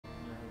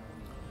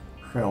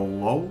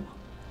Hello.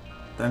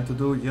 Time to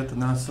do yet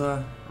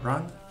another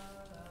run.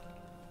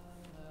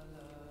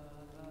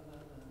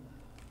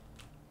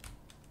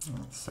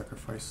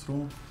 Sacrifice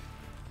room.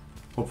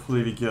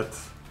 Hopefully we get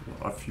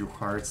a few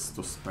hearts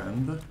to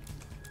spend.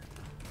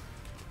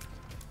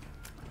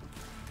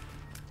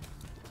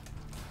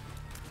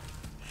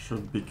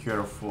 Should be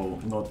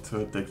careful not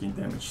taking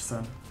damage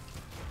then.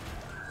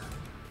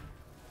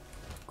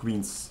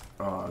 Queens,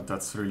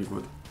 that's really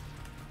good.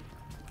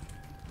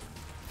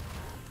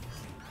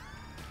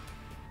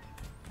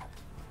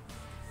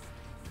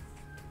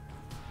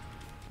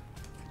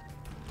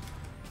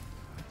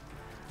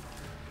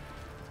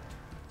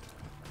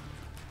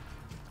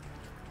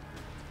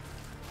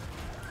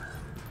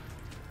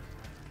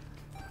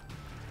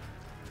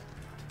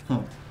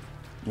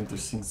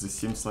 Interesting, this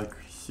seems like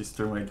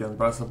sister Maggie and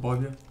brother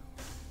Bobby.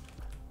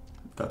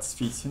 That's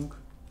fitting.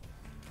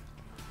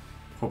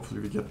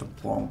 Hopefully we get the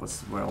bomb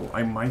as well.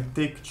 I might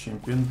take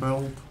champion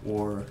belt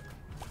or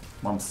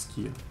mom's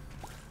key.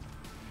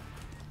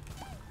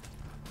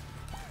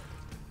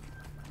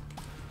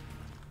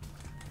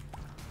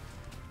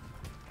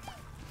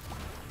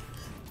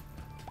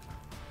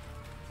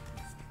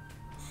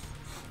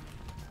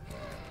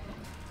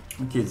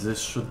 Okay,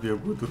 this should be a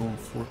good room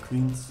for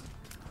queens.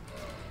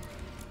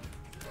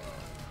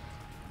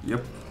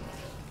 Yep.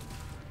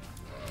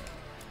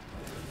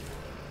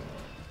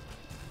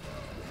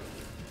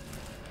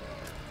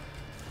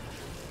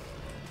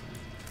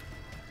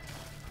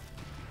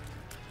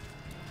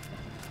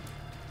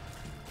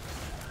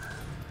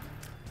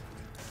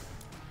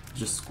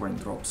 Just coin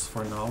drops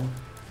for now.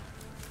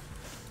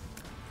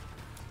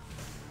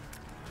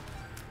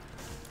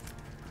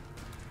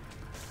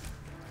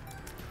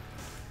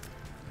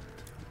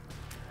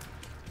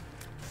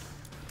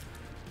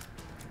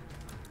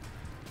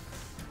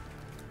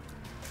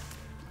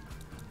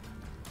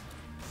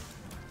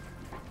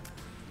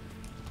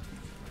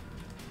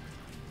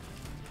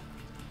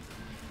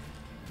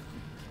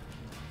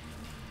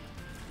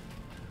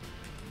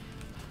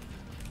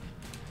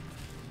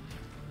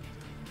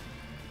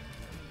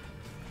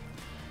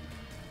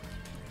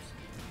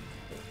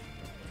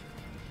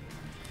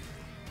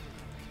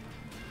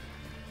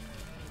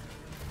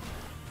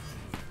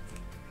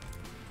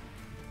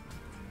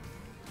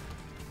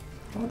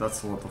 Oh,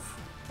 that's a lot of...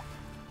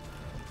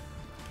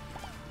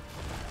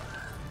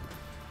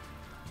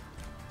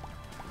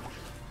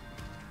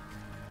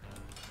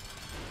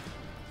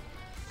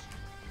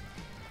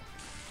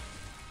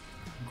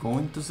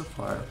 Going to the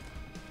fire.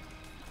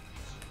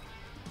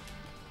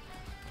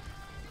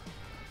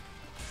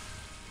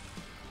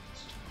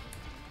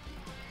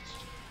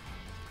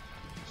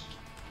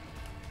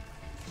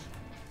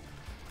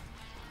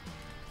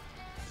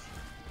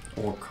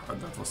 Oh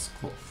god, that was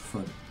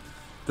close.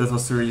 That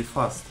was really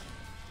fast.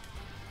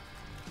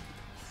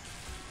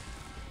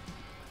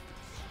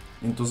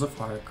 Into the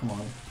fire, come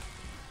on.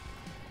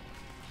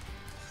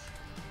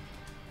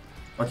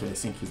 Okay, I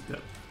think he's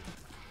dead.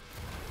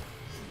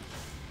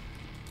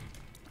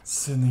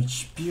 10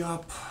 HP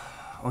up.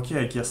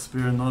 Okay, I guess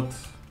we're not...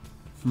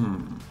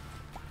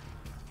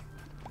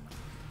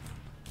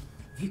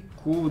 We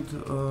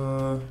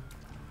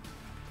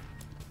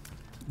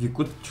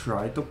could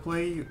try to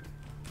play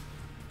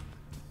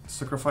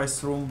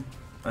Sacrifice Room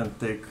and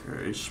take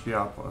HP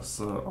up as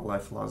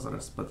Alive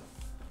Lazarus, but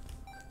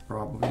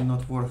probably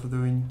not worth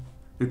doing.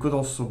 We could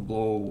also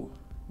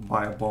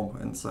buy a bomb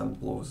and then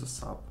blow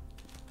this up.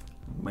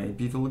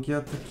 Maybe we'll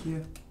get the key.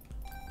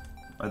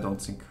 I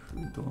don't think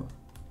we do.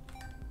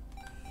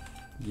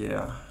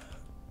 Yeah,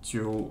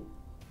 too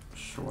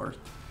short.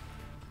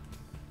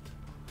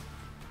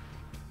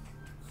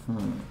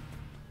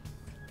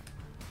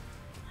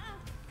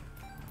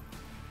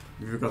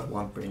 We got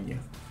one penny.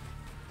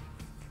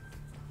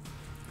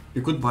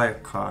 You could buy a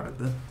card.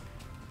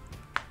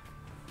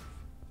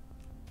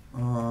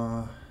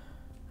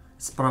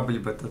 It's probably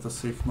better to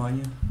save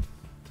money.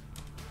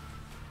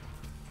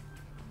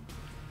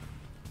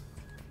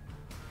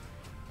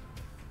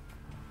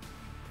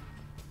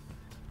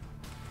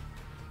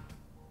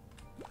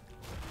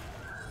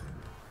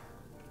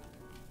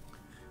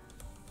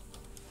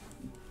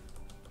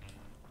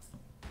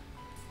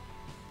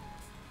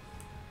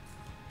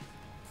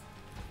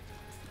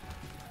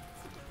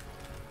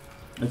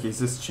 Okay,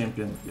 this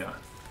champion, yeah.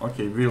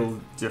 Okay,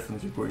 we'll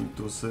definitely go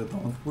into the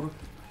downpour.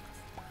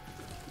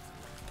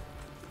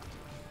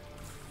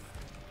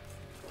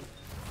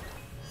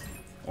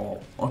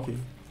 Oh, okay.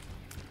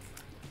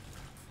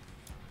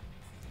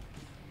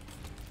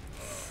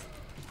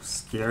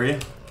 Scary.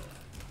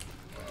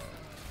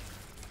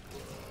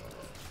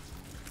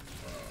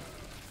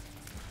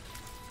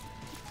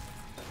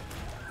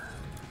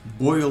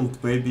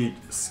 Boiled baby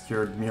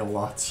scared me a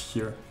lot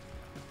here.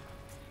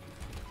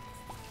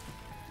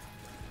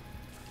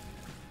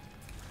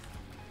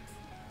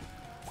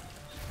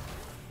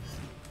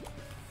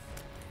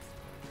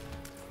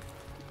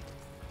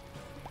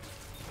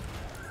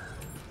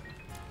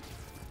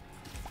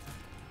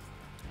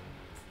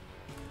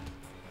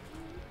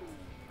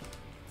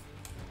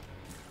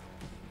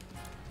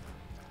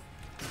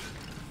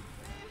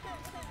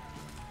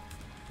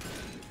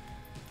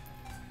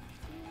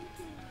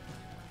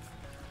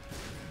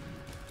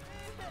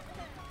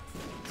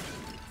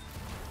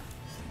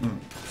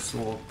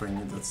 Oh,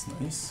 penny, that's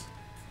nice.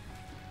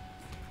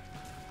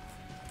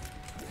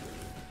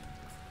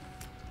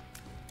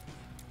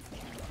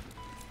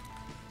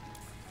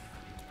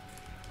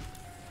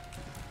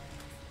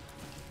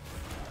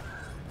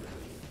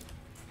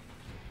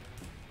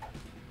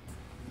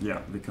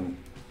 Yeah, we can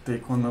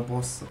take on a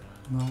boss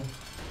now.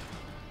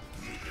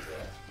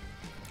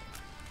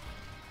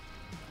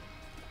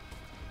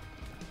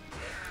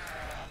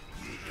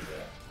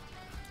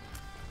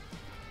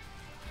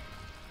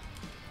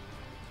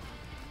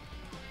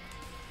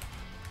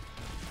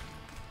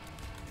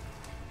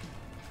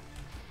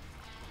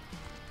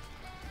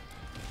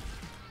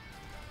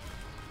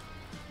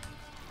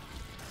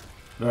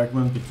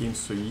 Ragman became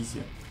so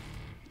easy.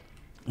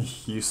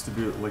 He used to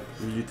be like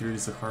literally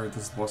the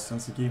hardest boss in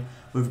the game.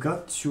 We've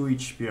got 2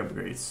 HP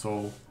upgrades,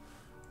 so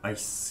I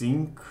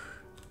think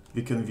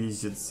we can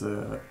visit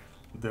the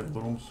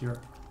devil room here.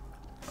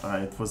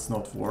 It was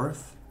not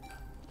worth,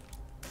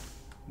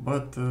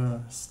 but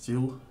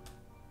still.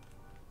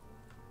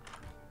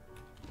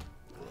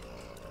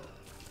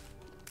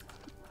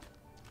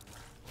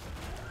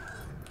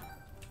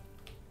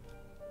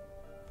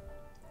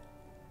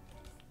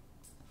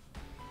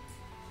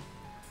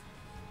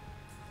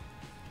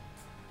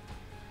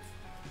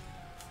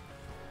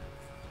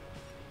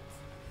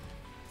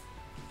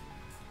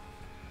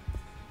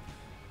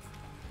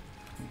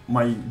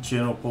 My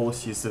general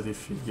policy is that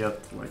if you get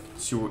like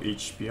 2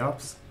 HP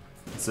ups,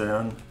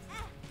 then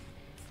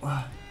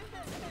I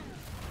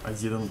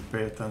didn't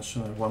pay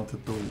attention. I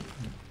wanted to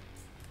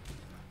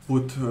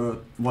put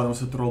one of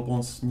the troll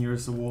bones near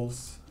the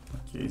walls.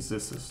 Okay,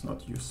 this is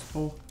not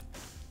useful.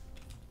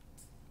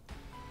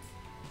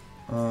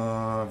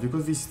 We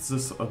could visit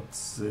this at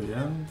the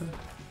end.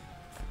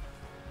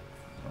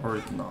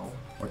 Or now.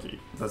 Okay,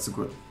 that's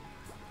good.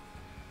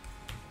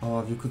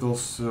 We could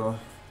also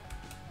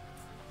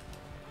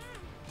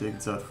take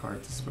that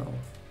heart as well.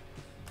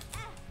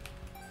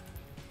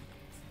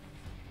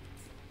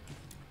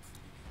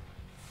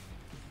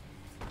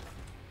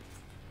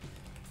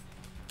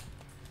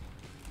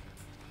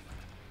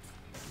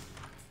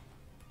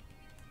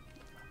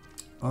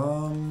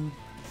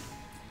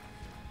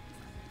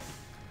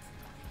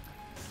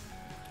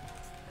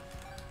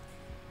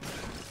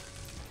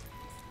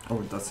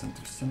 Oh, that's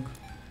interesting.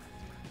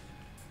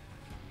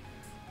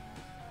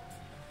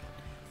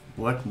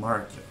 Black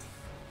market.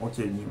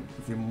 Okay,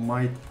 we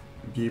might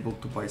be able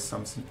to buy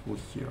something cool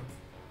here.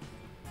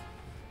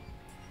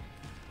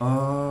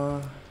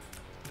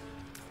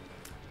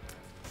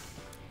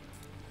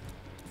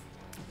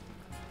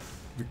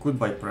 We could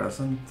buy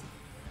present,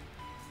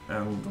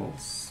 and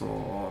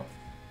also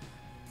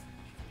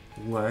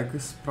leg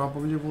is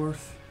probably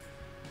worth.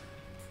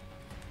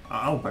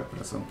 I'll buy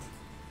present,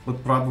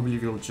 but probably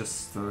we'll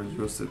just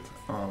use it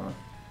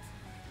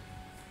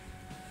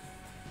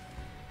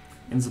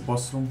in the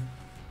boss room.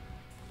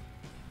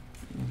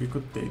 We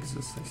could take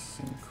this, I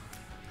think.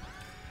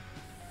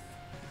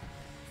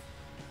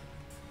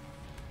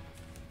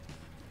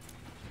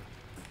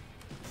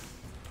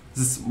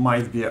 This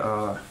might be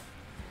a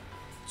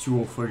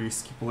too of a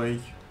risky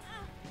play.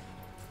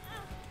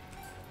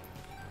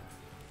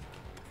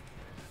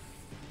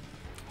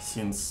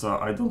 Since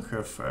I don't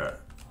have a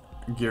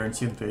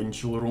guaranteed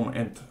angel room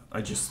and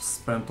I just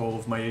spent all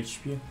of my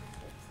HP.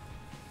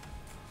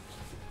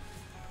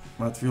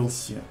 But we'll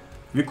see.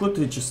 We could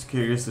just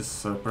carry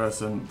this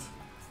present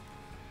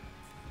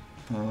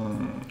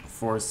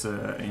for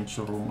the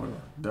Angel Room or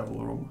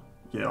Devil Room.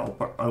 Yeah,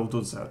 I'll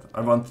do that. I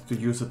wanted to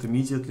use it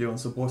immediately on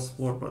the boss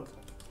floor, but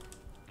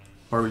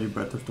probably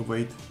better to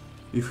wait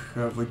if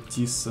we have a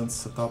decent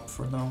setup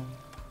for now.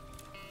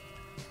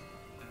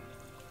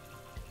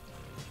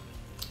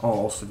 Oh,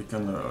 also we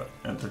can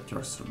enter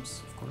curse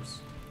rooms, of course.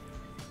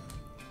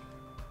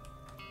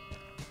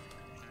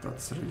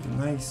 That's really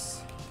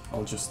nice.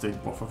 I'll just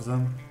take both of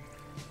them.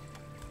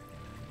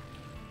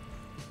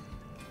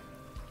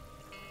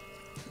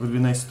 Would be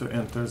nice to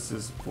enter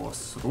this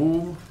boss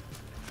room.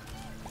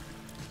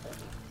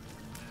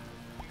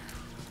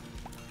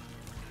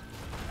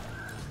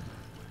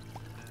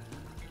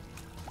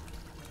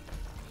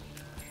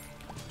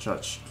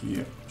 Judge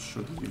key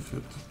should leave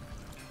it.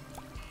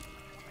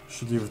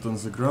 Should leave it on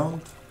the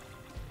ground.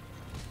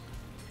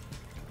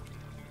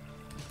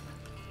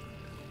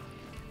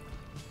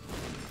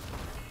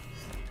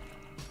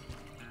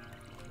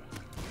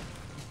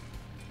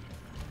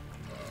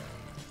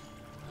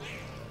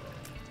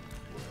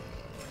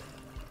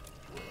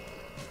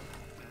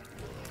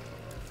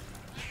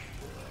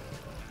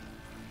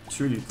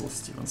 Two little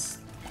Stevens.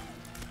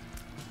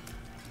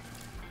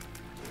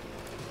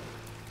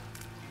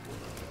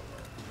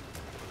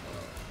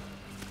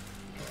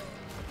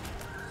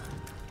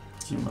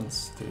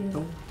 Demon's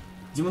Tail.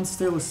 Demon's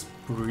Tail is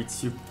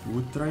pretty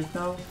good right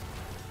now.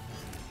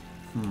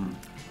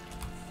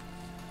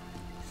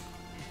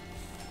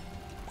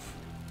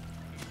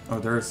 Oh,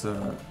 there's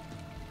a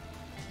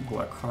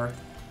Black Heart.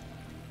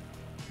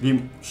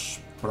 We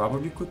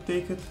probably could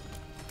take it.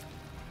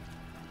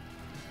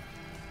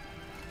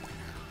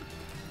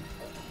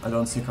 I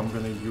don't think I'm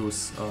gonna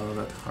use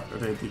that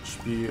red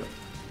HP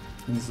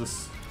in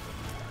this.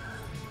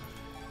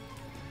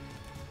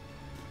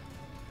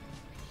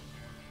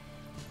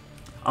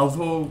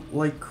 Although,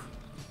 like,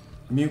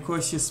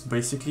 Mucosis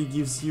basically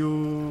gives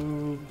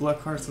you black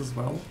hearts as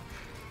well.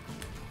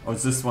 Oh,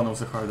 this is one of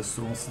the hardest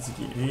rules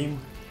in the game.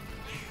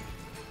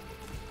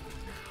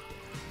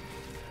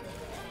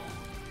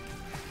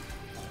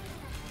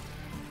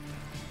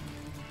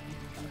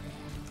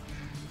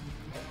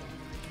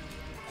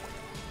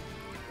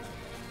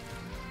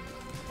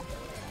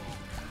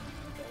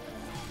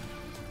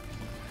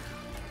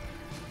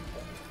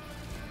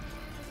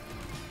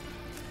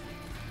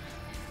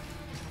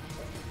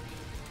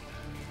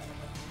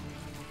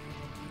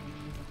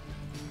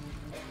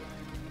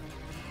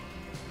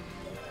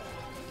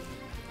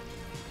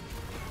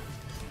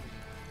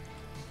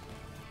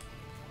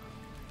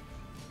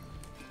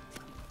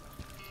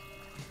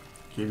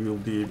 Okay, we'll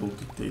be able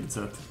to take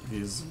that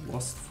with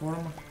Lost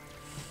Form.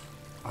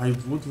 I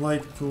would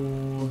like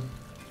to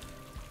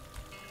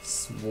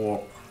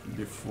swap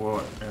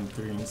before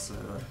entering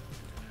the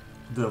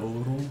Devil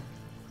Room.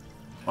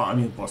 Oh, I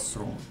mean Boss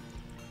Room.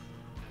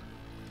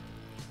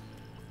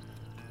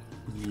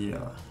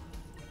 Yeah.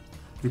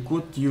 We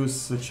could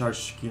use the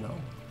Charged Key now.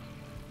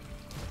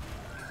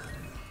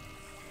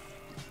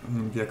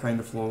 We are kind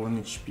of low on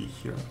HP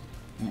here.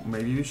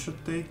 Maybe we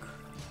should take...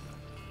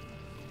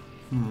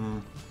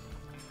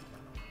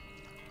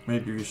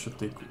 Maybe we should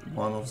take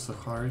one of the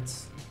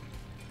hearts.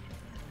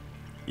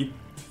 It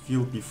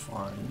will be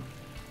fine.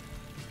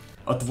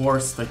 At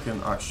worst, I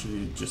can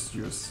actually just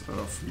use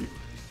Flip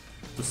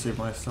to save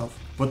myself.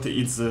 But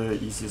it's the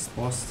easiest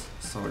boss,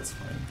 so it's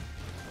fine.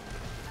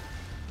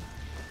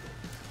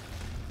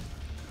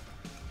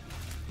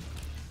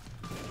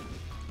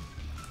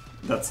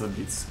 That's a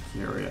bit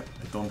scary.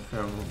 I don't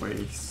have a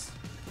base.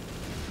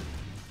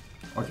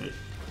 Okay,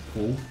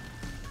 cool.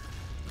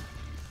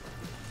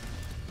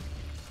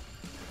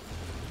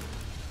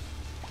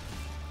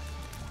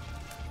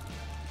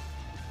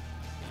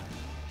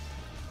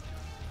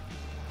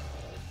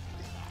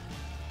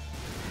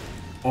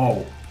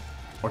 Oh,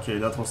 okay,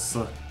 that was...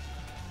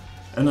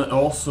 and I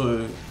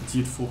also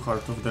did full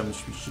heart of damage,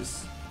 which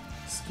is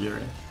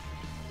scary.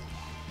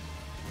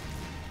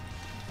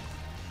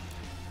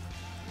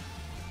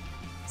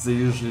 They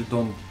usually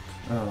don't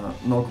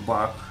knock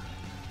back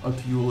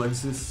at you like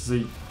this,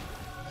 they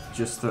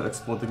just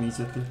explode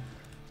immediately.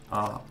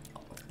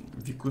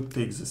 We could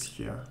take this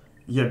here.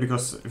 Yeah,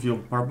 because we'll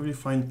probably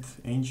find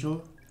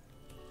Angel,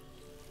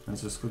 and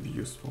this could be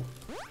useful.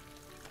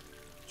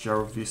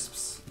 Jar of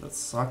Wisps, that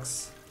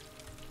sucks.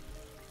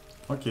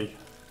 Okay,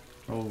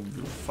 well,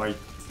 we'll fight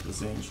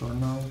the Angel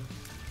now.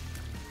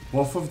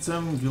 Both of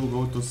them will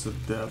go to the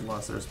Dead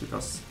Lazarus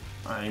because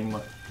I'm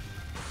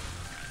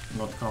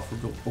not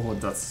comfortable. Oh,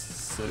 that's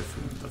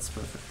Seraphim, that's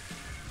perfect.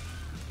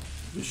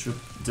 We should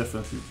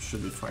definitely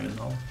be fine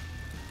now.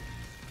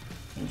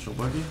 Angel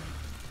body.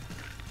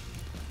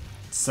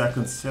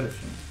 Second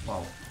Seraphim,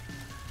 wow.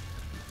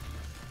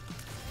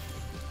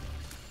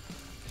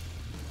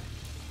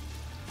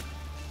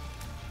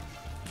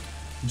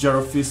 Jar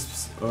of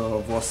Wisps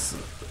was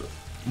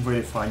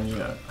very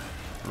funny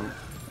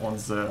on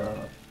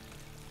the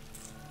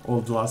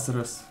old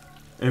Lazarus.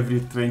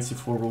 Every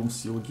 24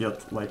 rooms you'll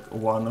get like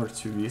 1 or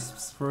 2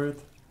 wisps for it.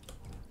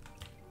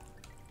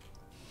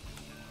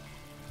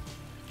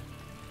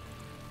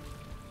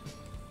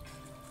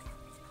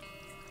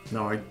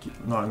 Now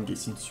I'm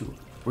getting 2.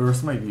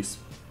 Where's my wisp?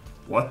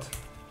 What?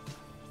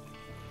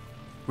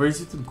 Where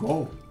is it to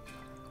go?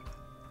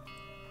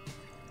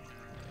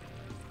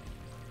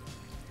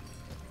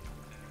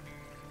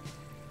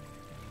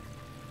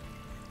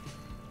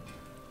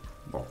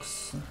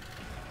 Box.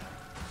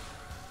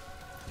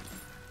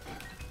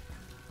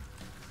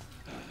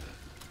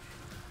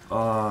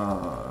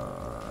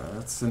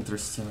 That's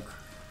interesting.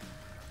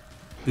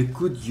 We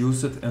could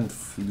use it and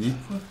flip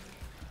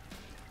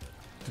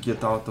to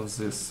get out of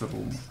this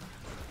room.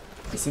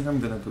 I think I'm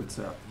gonna do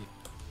that.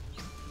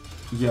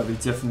 Yeah, we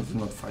definitely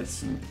not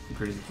fighting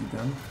Great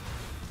again.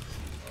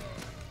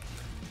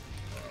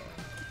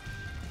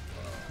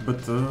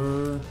 But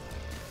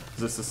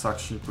this is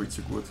actually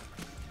pretty good.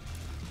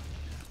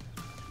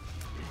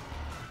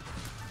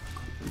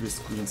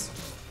 With queens.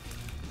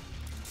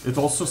 It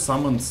also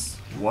summons...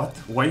 What?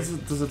 Why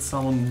does it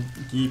summon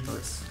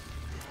Gapers?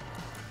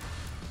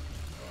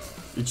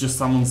 It just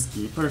summons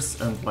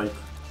Gapers and like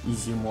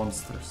easy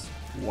monsters.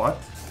 What?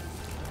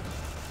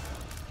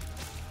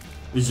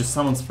 It just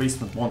summons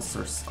basement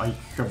monsters. I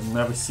have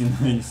never seen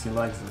anything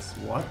like this.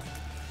 What?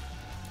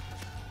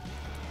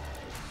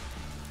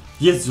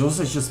 Yes, those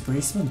are just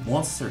basement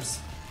monsters.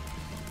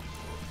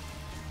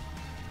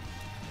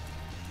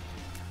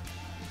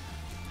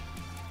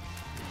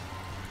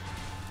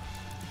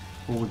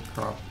 Holy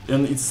crap.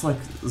 And it's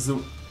like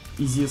the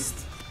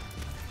easiest...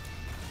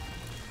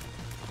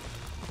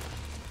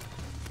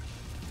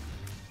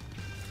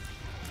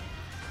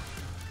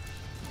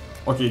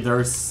 Okay,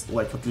 there's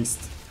like at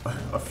least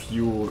a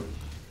few...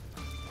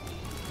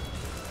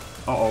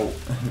 Uh-oh.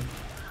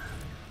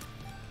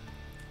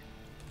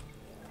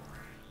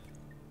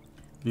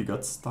 we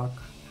got stuck,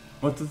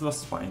 but it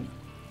was fine.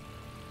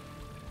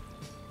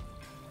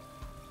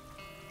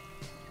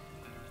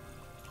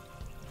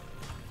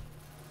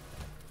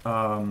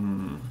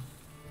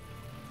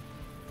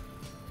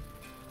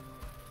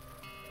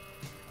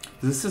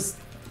 This is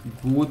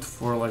good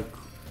for like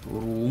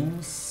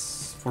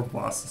rooms, for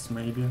bosses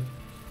maybe.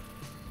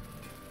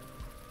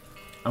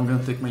 I'm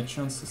gonna take my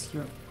chances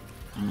here.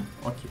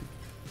 Okay.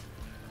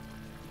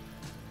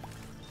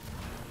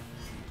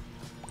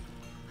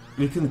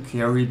 We can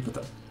carry it,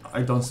 but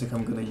I don't think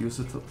I'm gonna use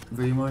it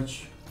very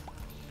much.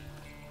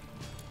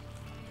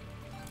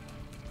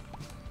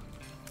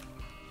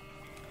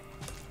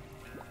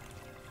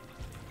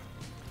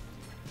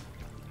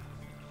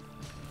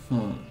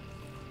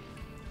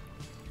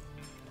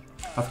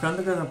 I've kind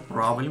of got a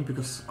problem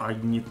because I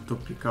need to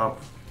pick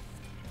up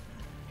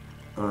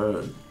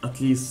at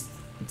least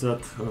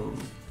that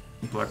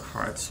black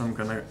heart, so I'm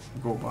gonna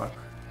go back.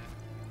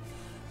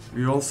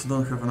 We also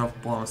don't have enough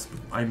bombs,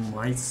 but I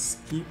might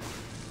skip.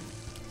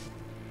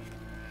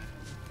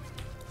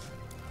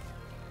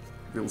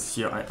 We'll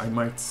see, I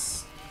might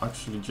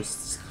actually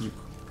just skip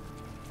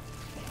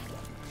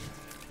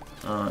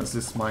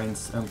this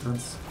mine's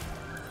entrance.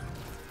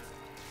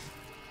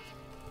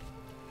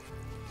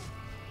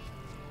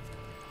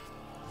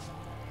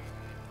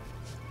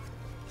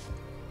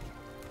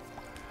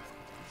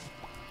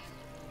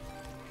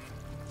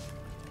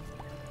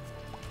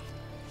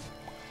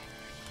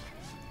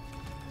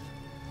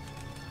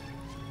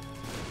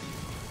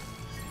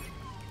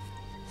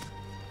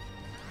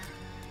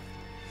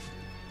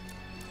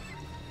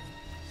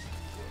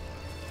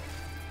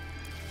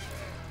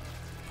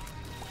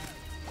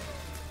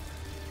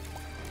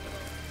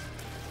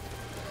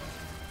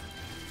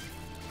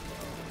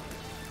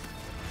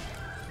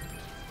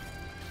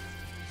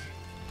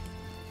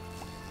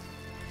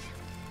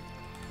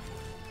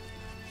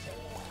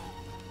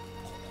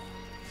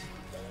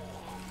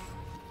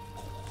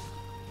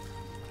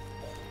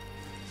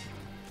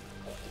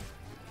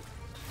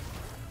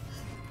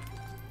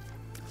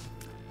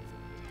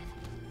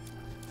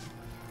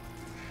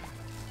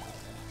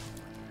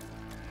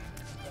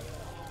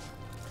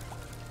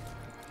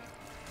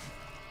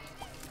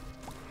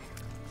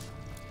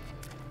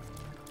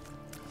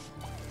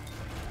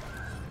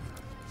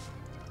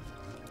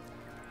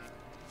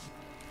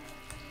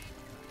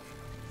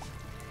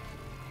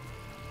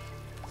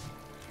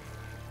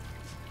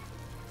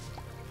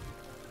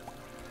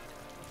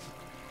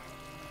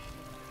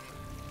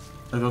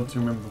 I don't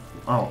remember.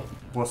 Oh,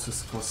 boss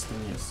is close to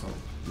me, so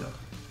yeah.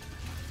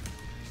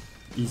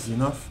 Easy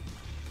enough.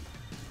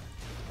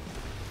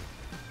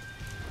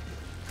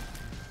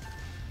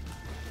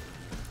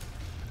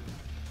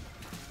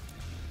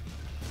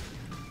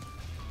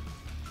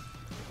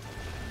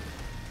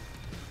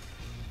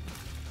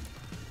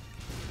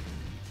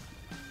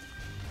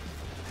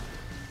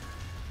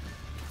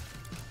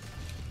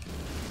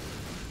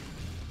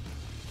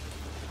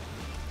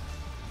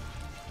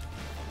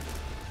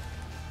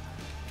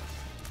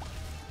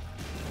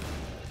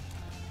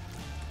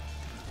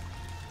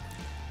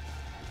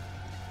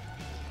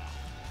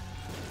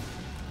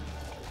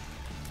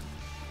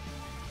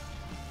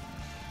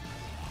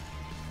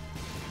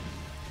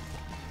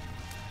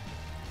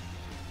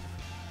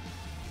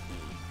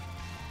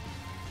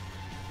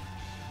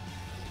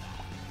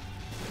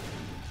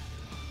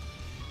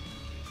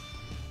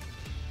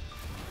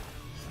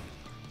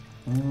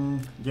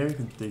 Yeah, we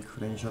can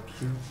take range up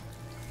here.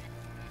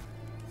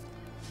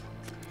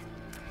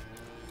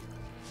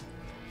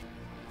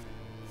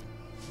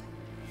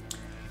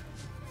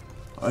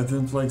 I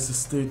don't like the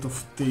state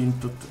of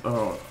Tainted,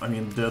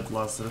 Dead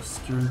Lazarus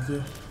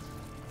currently.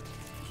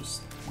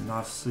 Just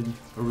nothing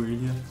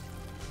really,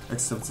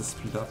 except the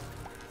speed up.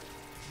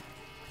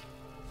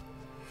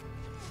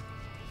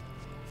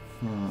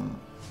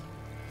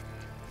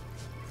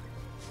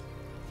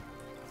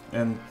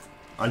 And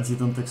I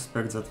didn't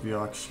expect that we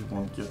actually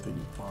won't get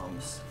any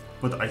bombs.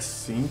 But I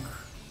think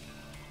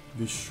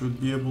we should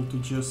be able to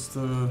just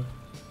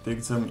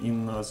take them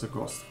in the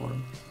ghost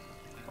form.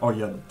 Oh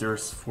yeah,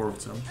 there's 4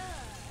 of them.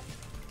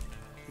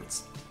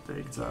 Let's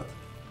take that.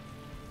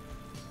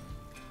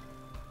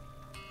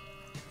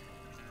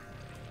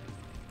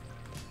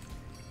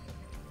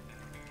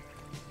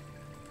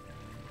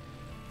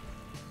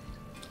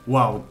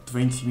 Wow,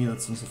 20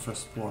 minutes on the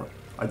first floor.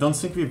 I don't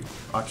think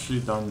we've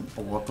actually done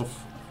a lot of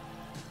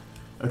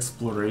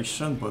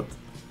exploration,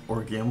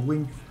 or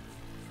gambling.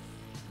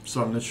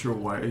 So I'm not sure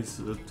why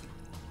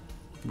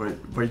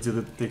why did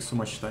it take so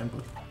much time,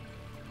 but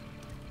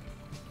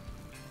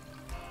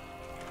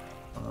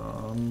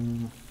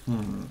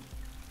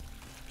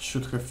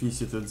should have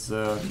visited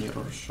the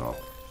mirror shop.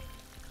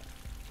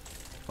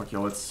 Okay,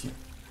 let's see.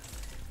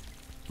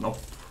 Nope.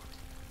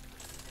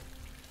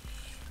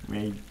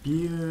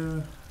 Maybe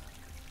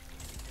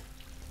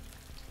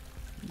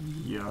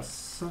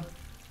yes.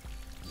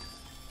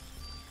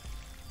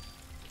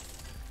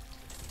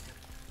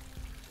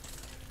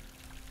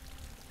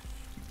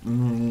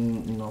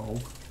 No.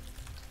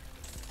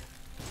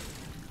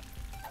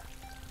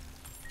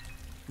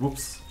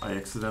 Whoops, I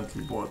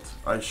accidentally bought.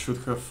 I should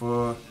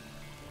have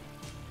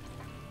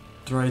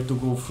tried to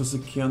go for the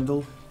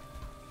candle.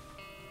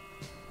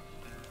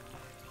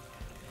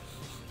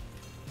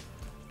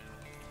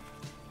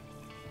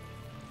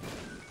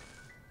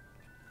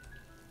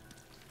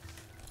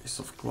 Ace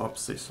of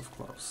clubs, ace of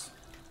clubs.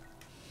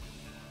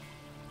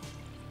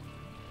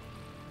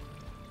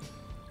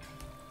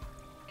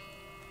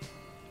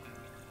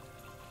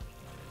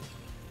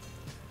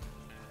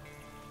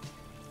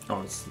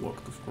 Oh, it's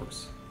locked, of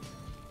course.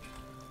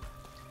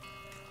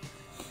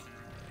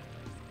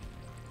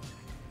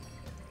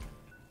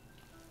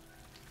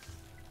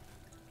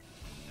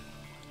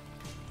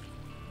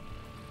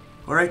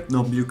 Alright,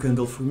 no blue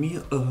candle for me.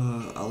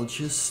 I'll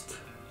just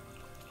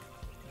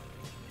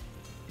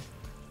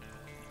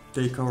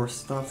take our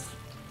stuff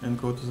and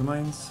go to the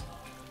mines.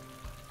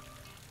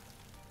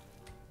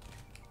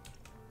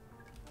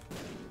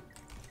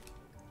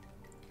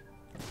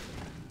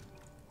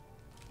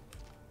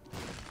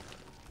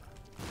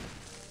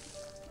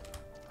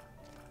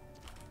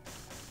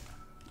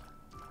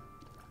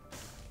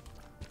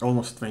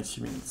 Almost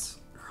 20 minutes.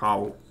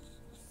 How?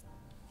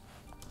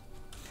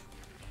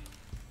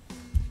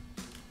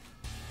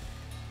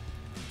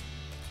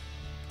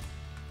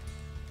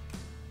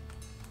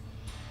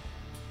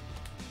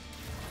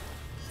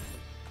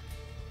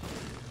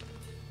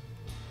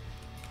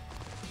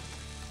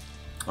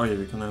 Oh yeah,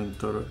 we can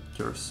enter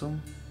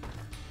Kherson.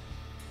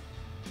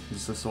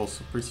 This is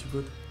also pretty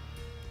good.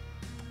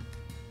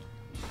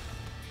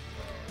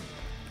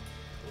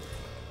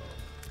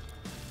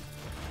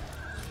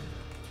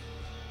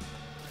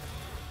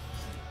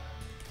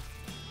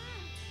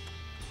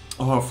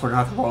 Oh, I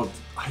forgot about...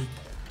 I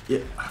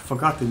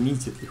forgot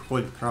immediately,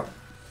 holy crap.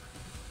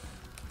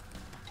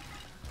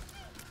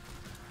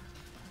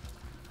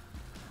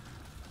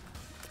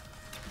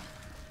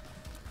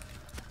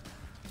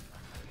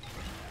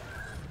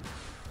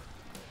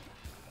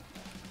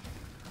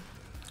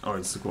 Oh,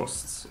 it's the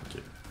ghosts,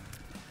 okay.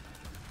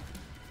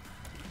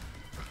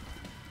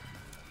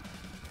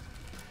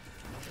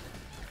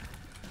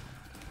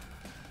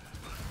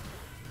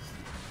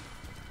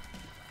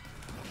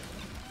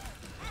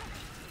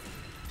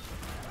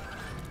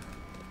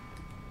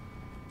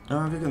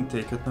 We can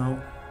take it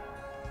now.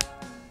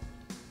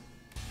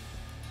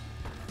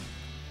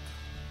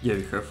 Yeah,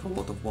 we have a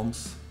lot of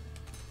bombs.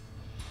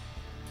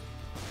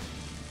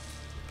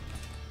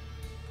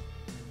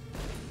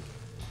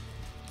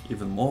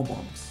 Even more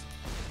bombs.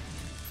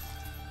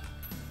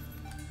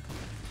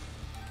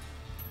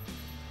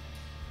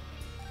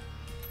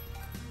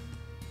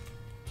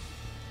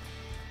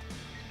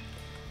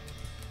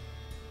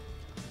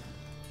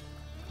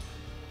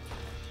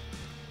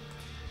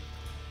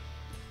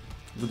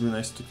 Would be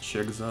nice to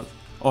check that.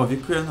 Oh, we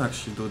can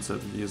actually do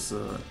that with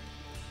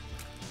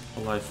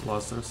Life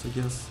Lazarus, I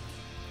guess.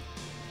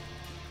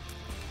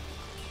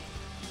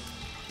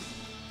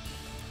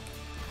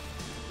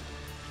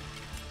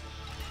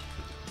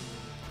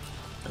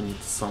 I need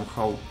to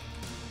somehow...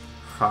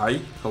 Hi?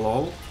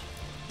 Hello?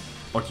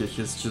 Okay,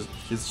 he's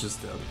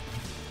just dead.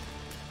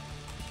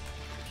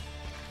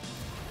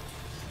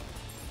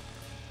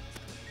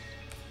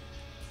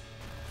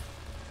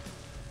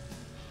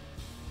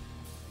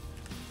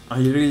 I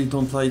really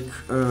don't like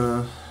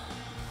the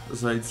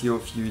idea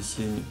of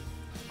using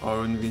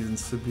our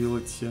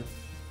invincibility,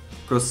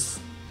 because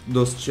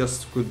those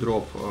chests could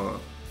drop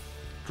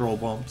troll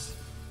bombs.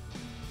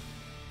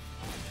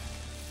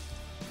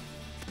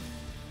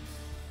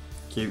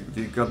 Okay,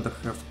 we gonna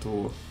have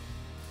to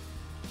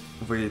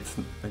wait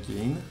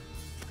again.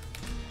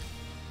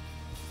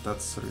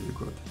 That's really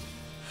good.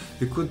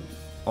 We could...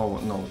 Oh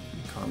no,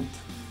 we can't.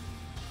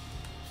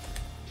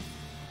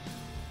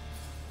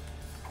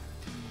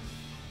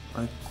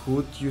 I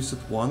could use it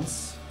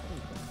once.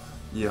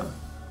 Yeah.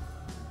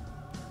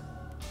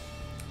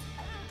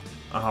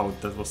 Oh,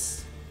 that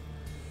was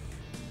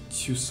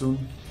too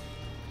soon.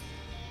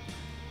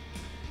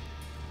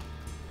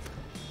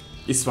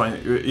 It's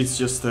fine, it's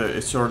just the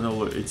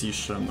Eternal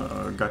Edition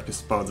Guppy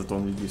spell that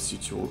only gives you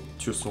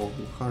two soul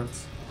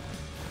hearts.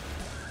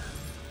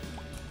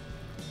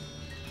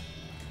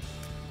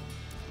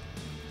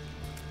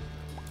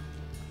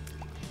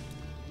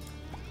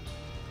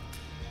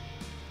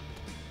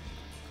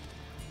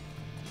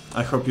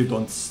 I hope you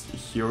don't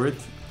hear it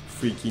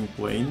freaking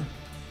playing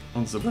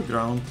on the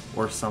background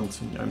or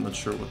something, I'm not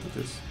sure what it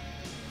is.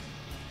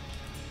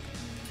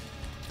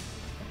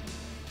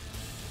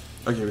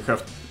 Okay,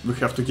 we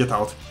have to get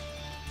out.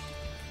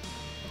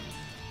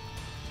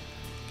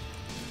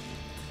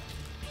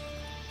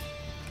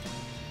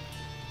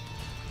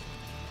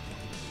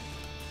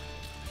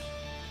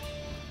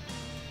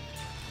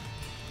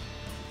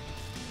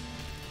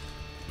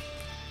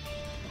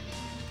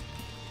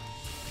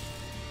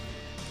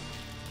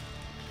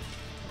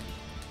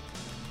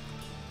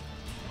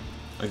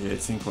 Okay, I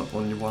think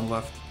only one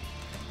left.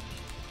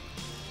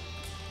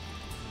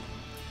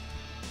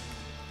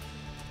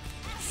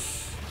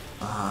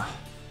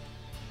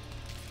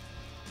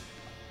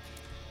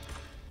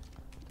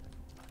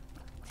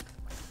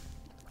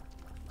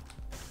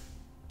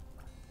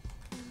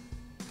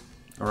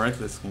 Alright,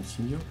 let's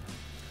continue.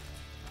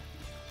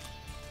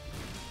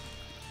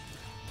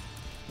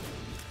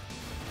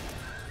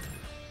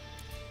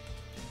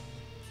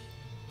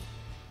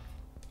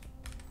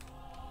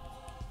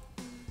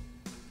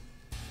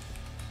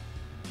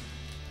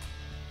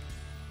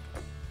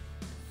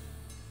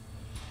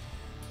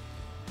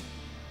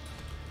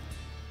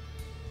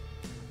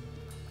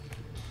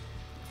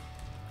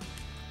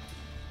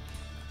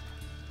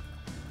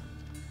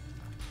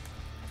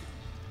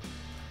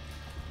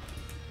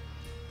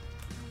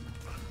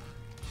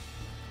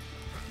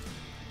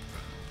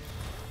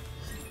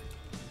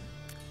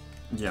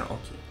 Yeah,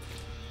 okay.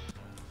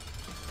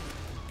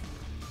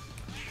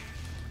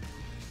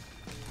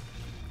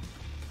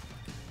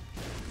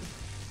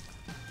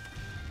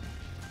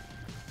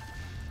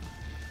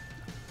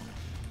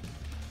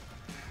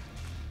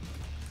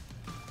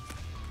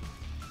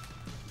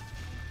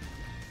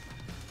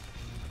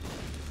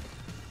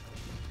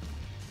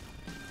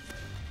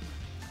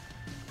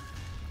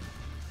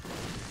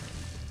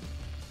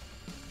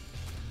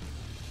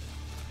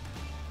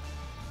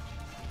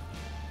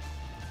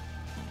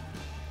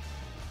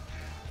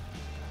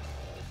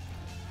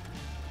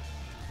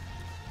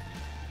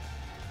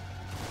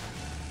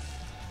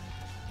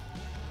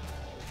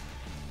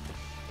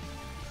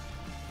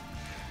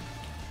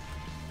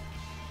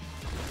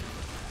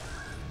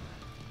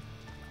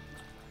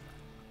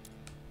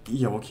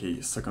 Yeah,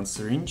 okay, second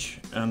syringe,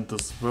 and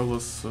as well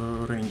as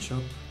range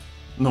up.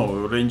 No,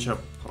 range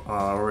up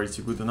are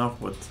already good enough,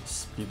 but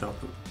speed up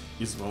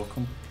is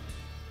welcome.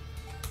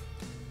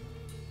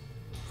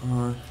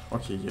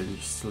 Okay, yeah, we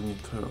still need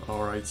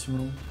our item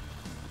room.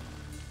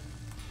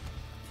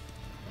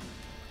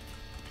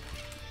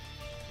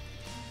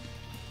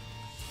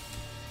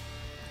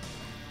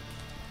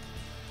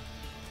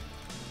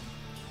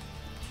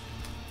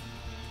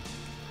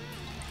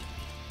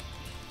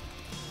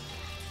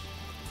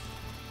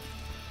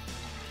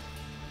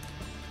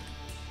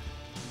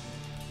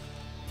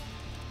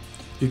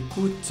 We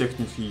could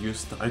technically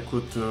use, I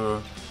could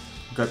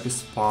Guppy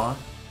Spa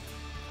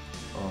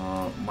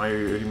my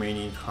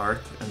remaining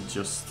heart and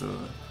just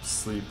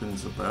sleep in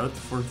the bed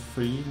for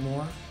 3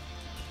 more.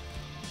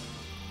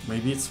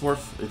 Maybe it's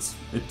worth,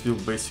 it will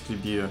basically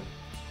be a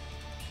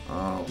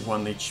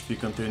 1 HP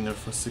container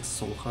for 6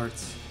 soul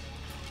hearts.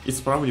 It's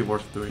probably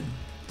worth doing.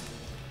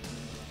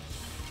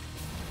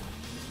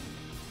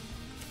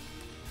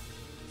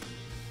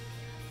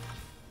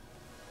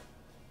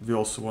 We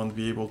also won't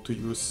be able to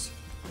use...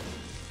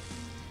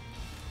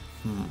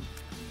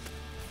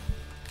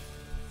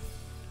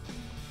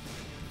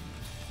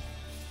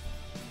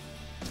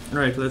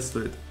 Right, let's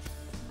do it.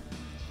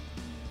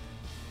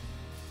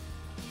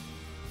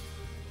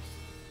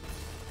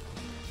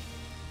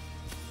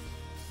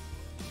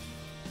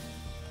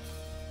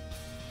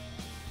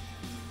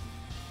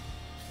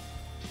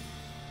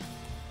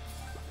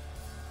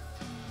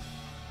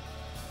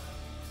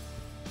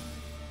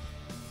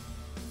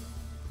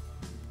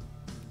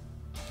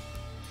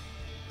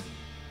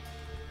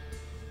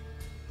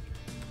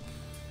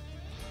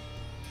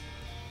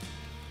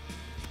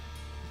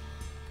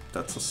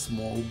 That's a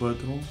small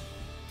bedroom.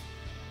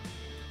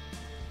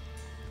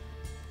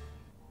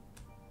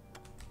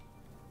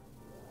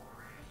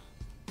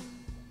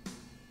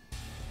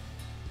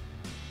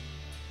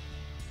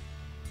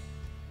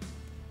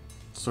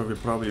 So we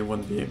probably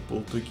won't be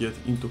able to get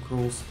into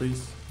crawl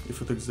space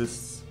if it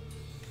exists.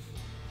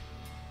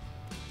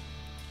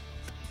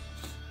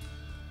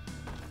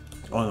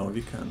 Oh no,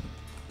 we can.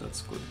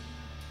 That's good.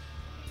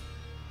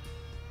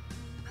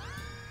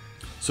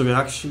 So we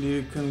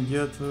actually can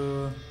get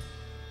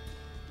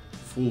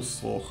full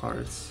soul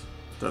hearts.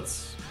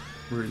 That's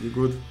really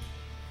good.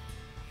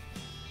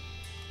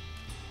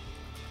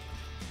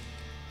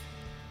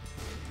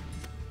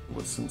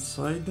 What's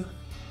inside?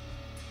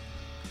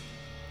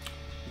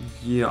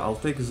 Yeah, I'll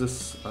take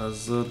this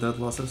as Dead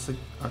Lazarus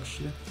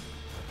actually.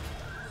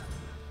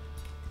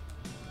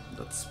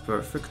 That's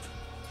perfect.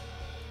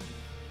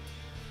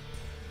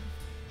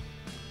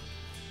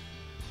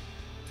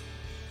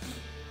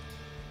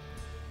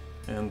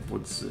 And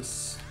what's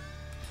this?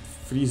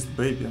 Freezed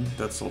baby,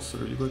 that's also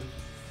really good.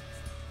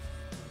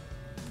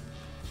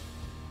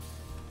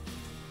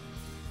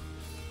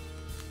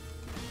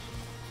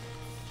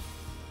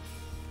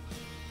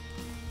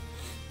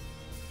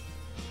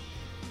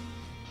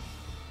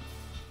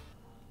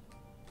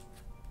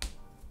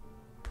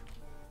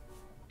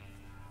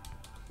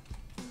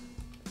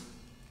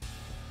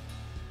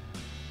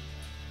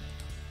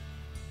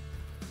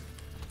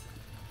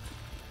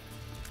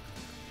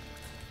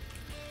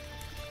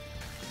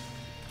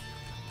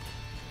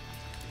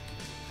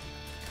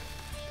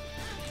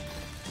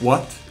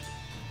 What?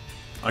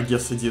 I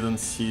guess I didn't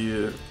see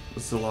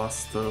the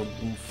last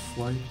boom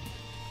fly.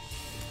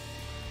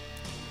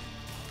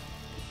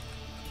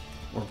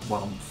 Or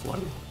bomb fly,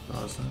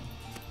 rather.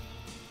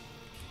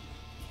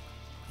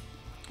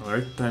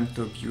 Alright, time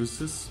to abuse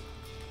this.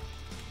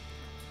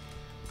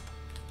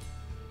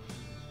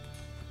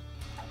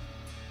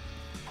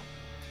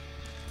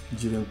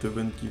 Didn't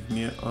even give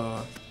me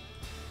a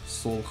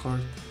soul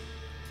heart.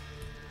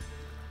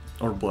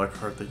 Or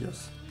Blackheart, I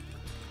guess.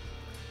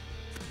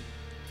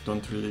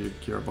 Don't really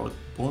care about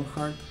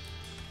Boneheart,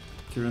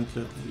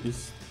 currently at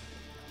least.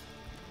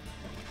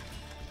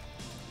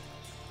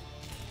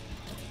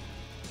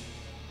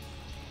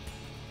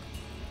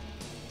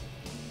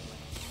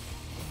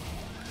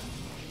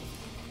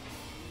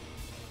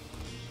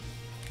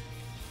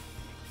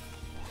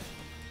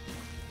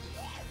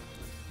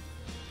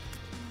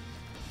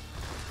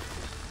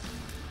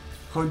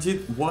 How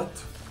did what?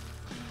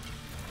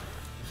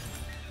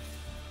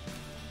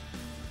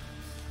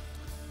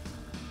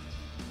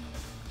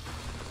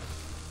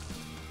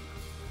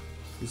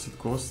 Is it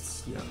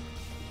ghosts? Yeah.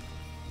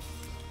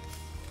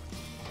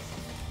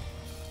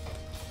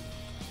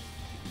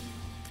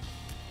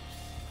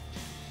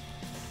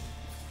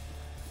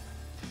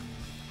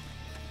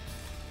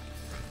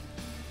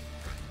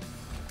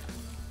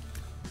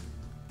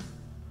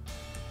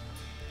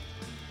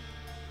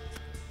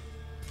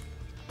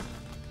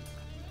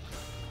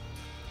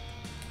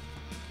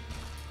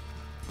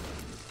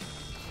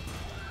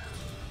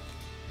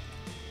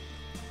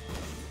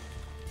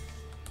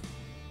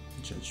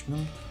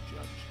 Judgment.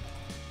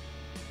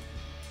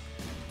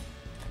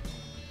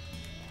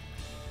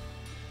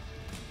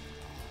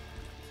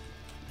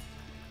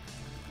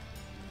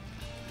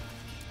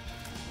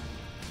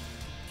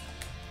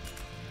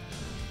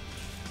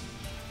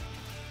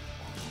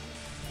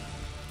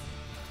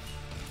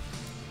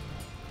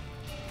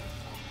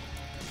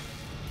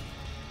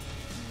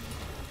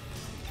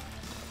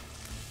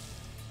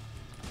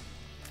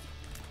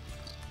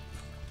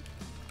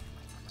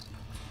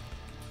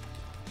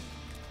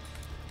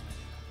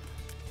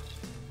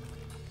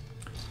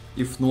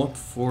 If not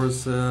for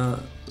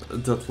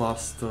that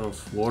last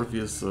floor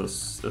with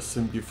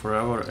SMB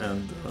Forever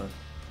and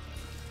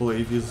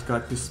play with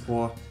Guppy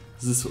Spa,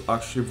 this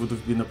actually would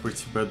have been a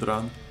pretty bad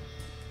run.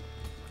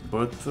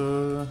 But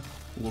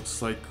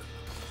looks like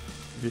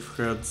we've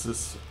had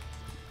this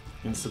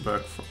in the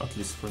bag, for, at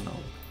least for now.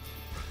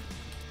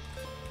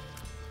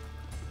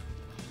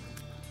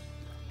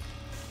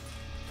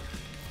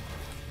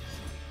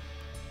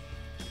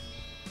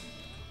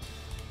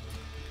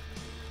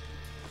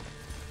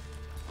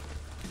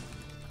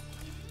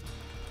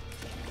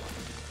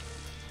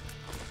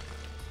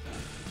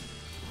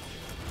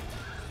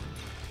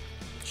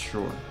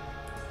 Sure.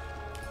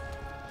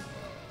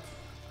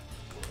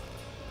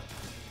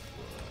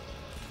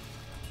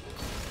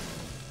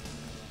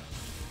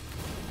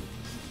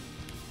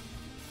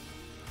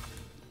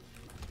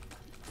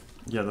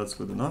 Yeah, that's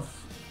good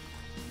enough.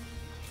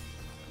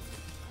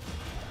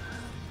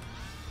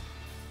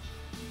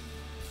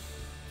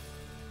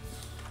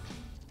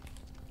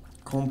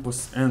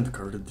 Compass and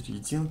card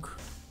reading.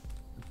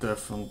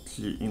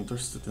 Definitely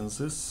interested in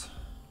this.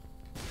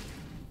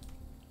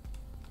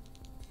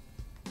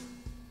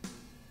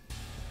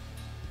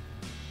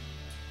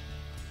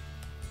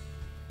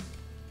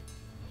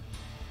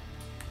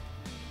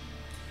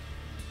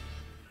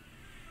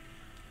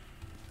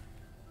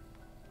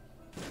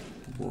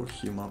 Blow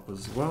him up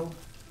as well.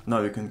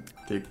 Now we can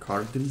take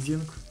card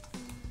reading,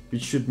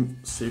 which should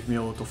save me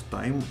a lot of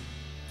time.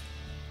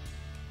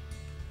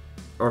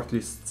 Or at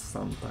least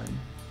some time.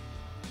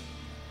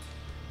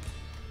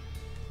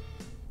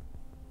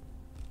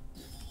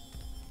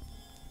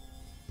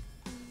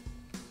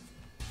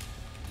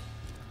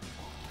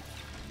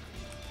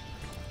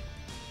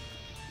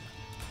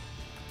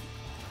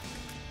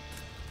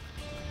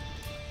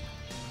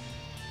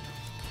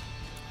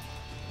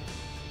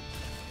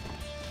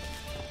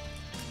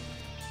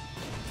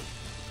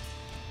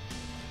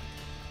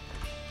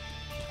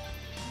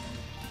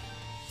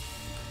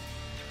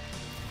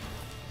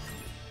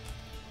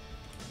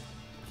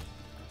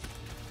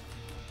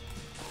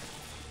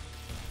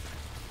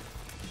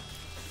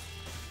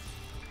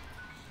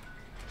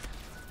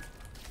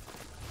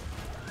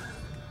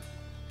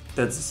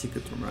 That's the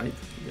secret room, right?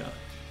 Yeah.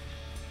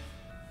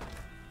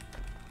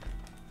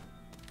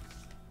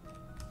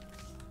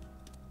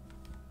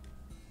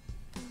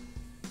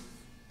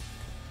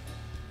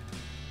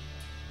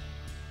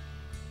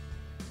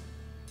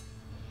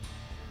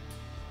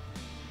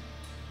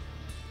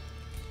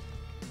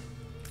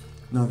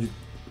 Now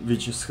we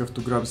just have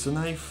to grab the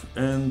knife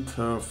and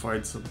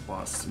fight the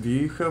boss.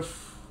 We have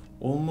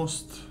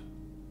almost...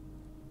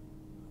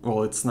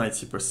 well, it's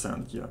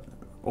 90%, yeah.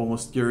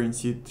 Almost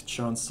guaranteed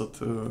chance at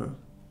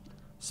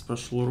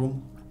special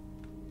room.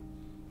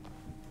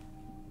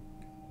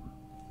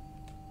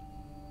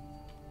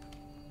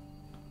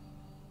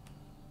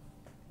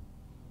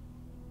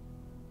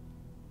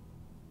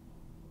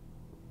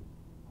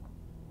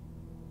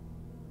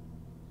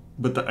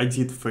 But I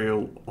did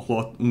fail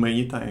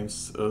many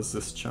times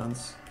this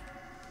chance.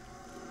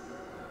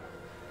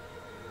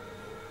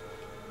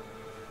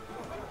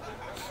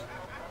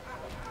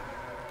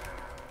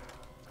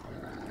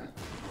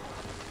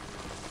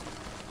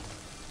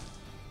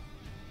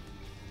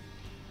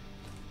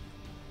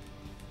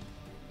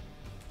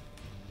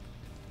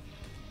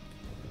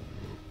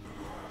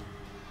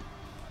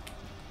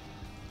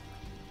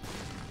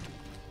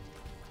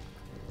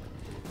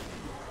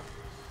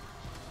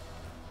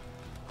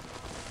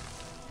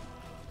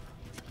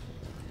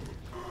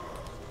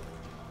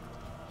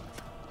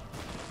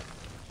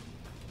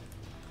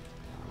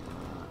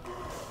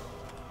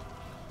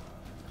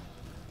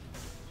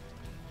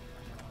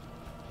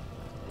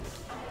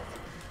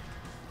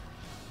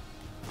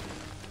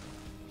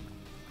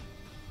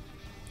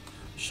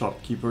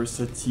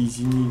 shopkeepers are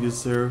teasing me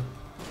with their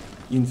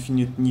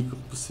infinite nickel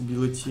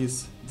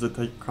possibilities that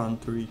I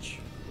can't reach.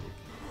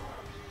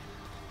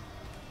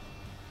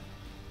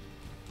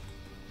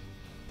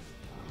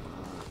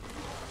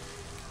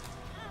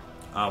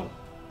 Ow.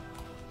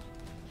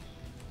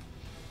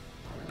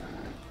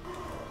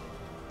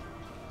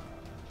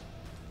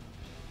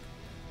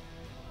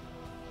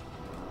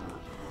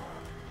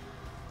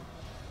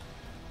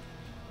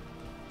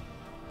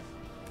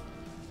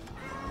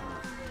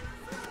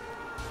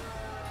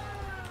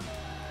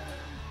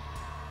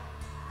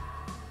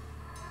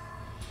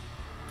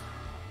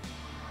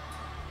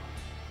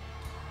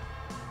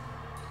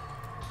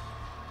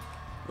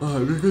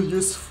 We could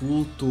use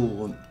full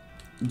to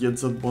get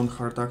that bone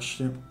heart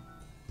actually.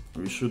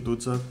 We should do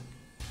that.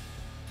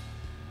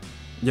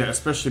 Yeah,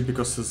 especially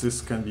because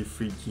this can be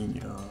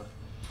freaking...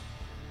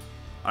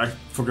 I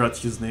forgot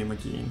his name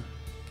again.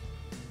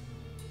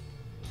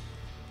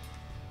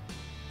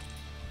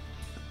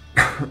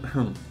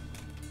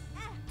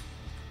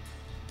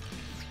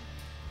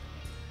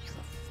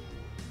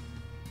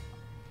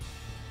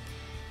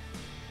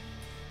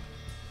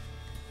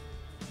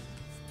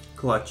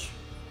 Clutch.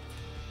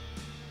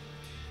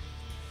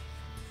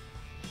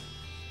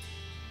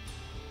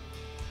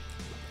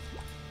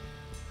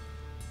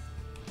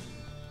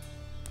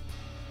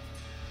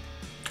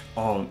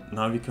 Oh,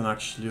 now we can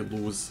actually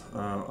lose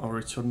our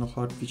Eternal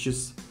Heart, which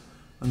is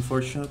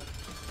unfortunate.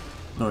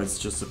 No, it's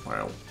just a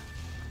pile.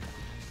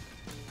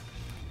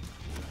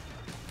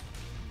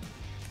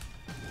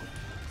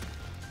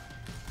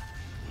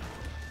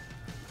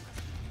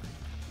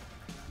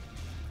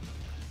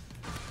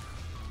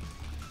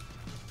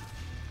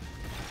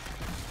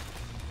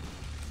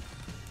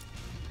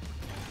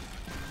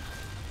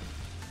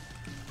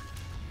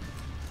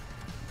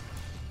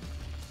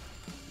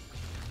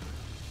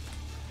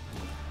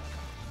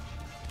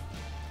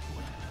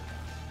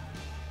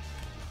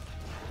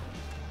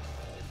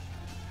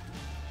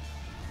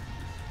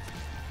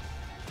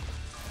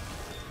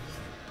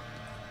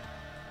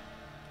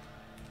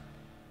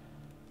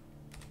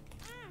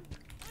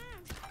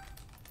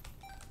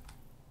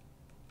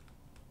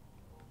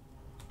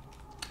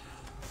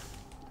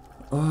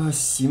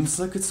 Seems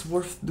like it's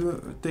worth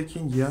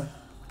taking, yeah.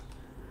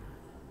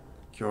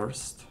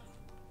 Cursed.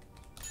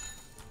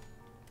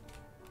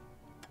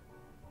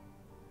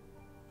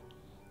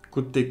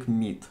 Could take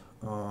meat.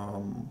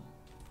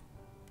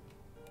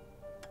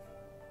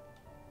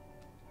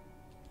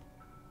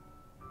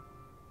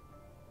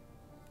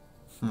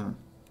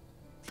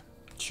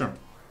 Sure.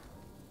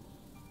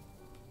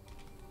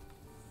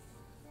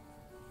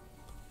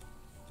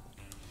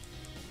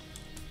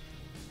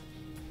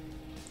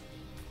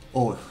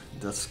 Oh,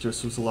 that's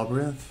Curse of the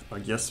Labyrinth. I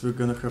guess we're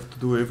gonna have to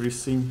do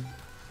everything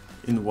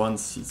in one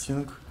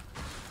sitting.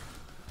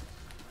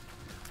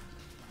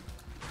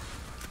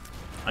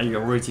 I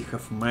already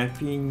have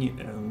mapping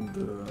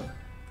and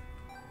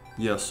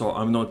yeah, so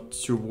I'm not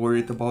too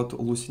worried about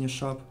losing a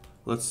shop.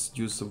 Let's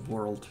use the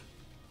world.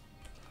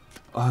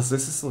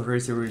 This is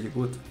already really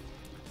good.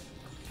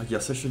 I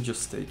guess I should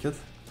just take it.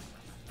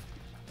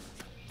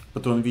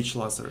 But on which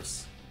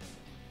Lazarus?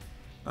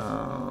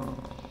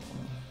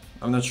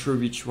 I'm not sure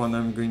which one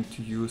I'm going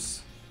to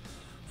use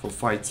for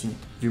fighting.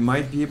 We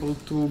might be able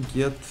to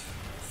get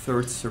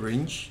third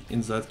syringe.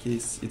 In that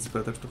case, it's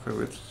better to have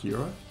it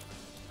here.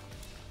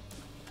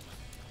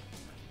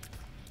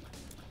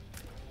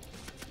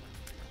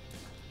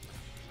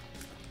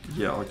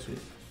 Yeah, okay.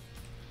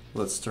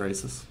 Let's try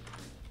this.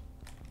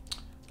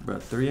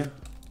 Battery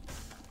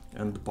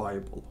and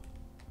Bible.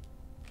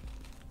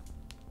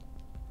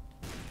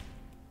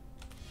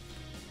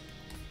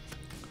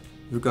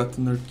 We got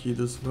an arcade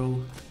as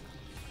well.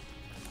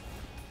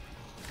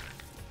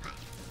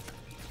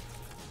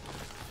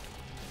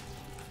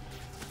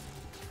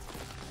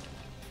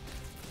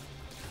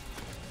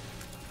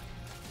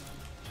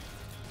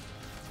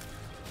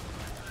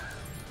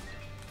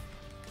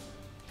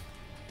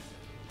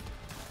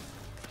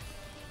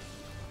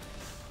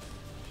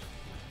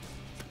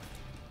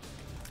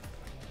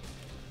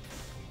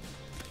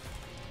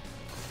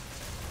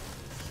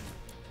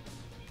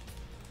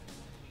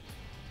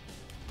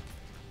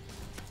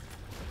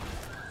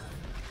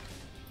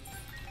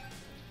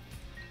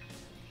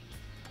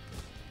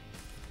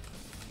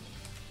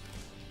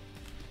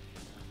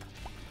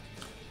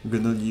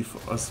 Gonna leave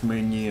as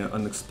many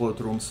unexplored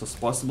rooms as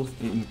possible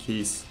in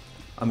case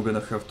I'm gonna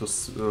have to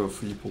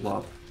flip a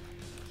lot.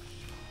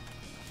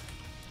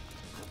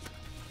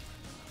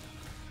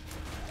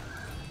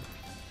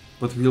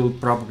 But we'll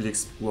probably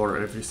explore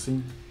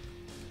everything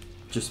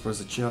just for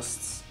the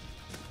chests.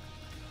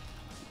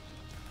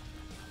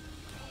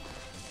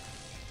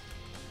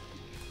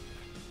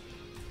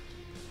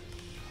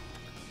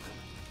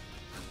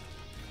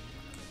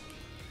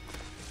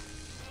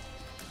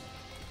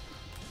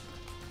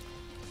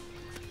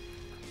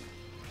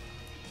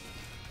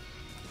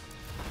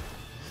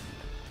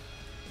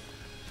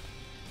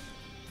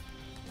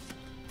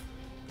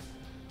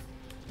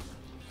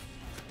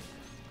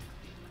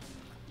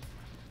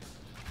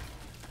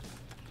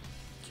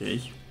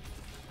 Okay.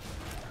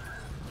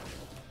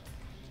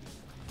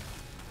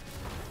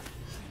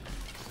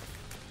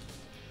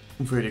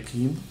 Very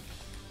clean.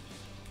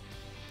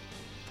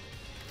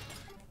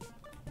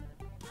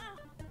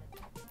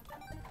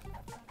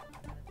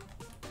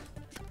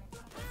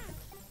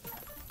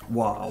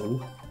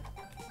 Wow.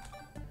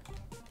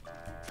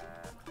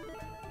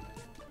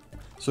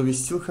 So we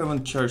still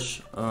haven't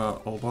charged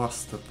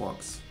Alvasta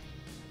box.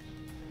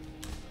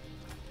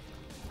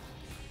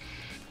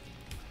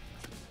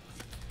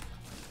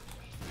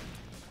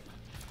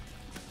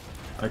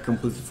 I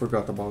completely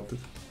forgot about it.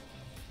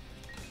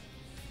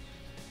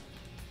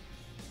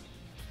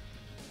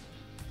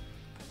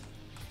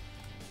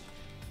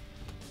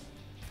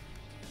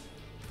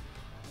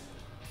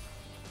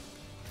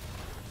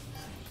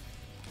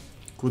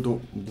 Could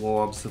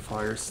blow up the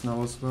fires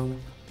now as well,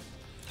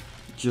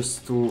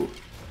 just to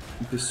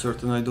be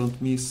certain I don't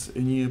miss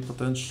any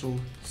potential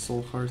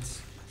soul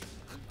hearts.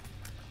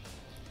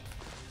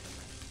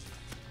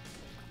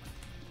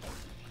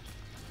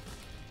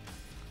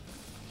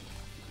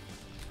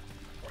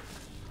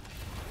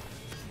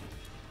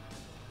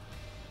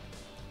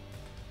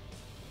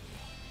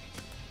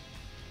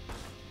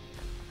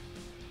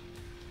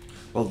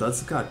 Well,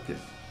 that's Gappy.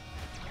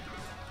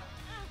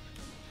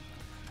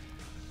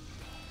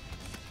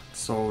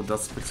 So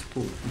that's pretty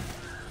cool.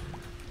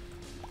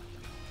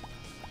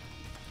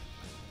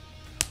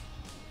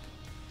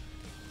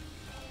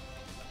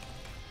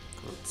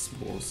 Let's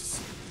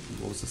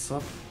blow this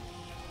up.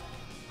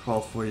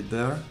 Halfway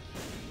there.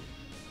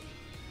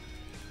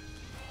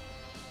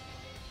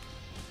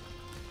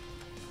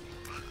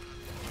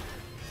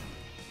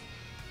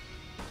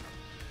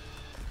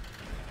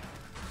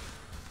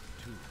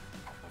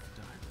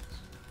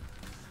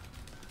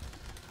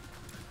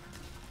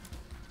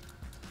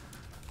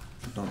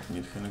 Don't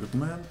need any good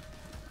man.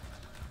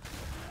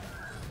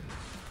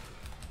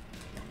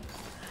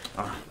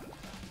 Ah.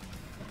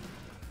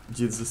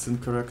 Did this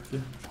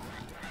incorrectly.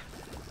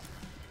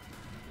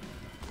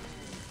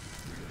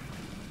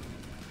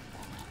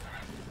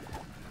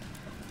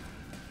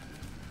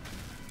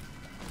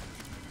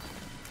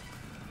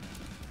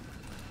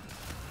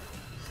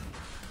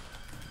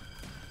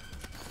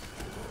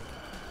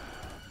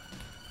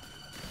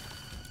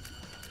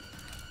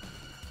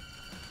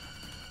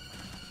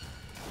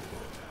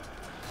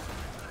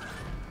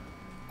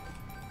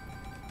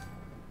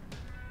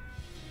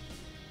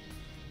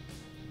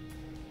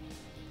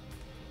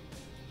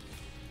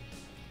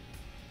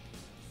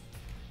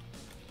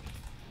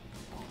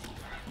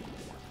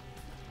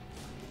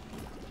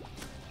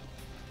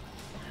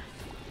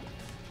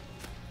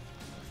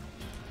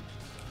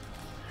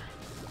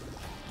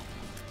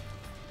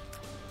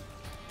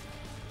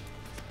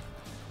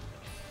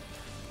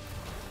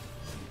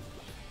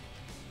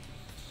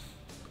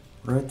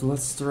 Right,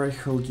 let's try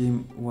Hell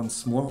Game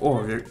once more.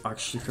 Oh, we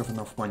actually have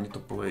enough money to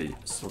play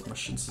slot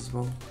machines as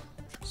well,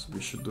 so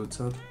we should do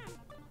that.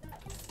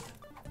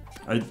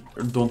 I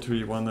don't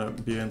really wanna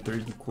be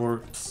entering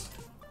corpse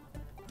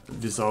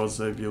without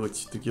the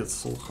ability to get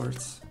soul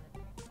hearts.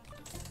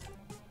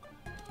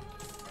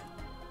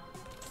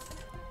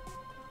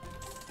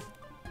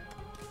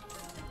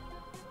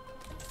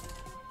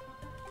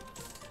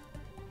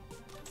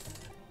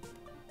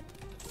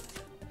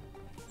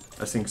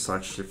 I think it's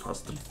actually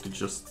faster to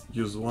just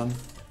use one.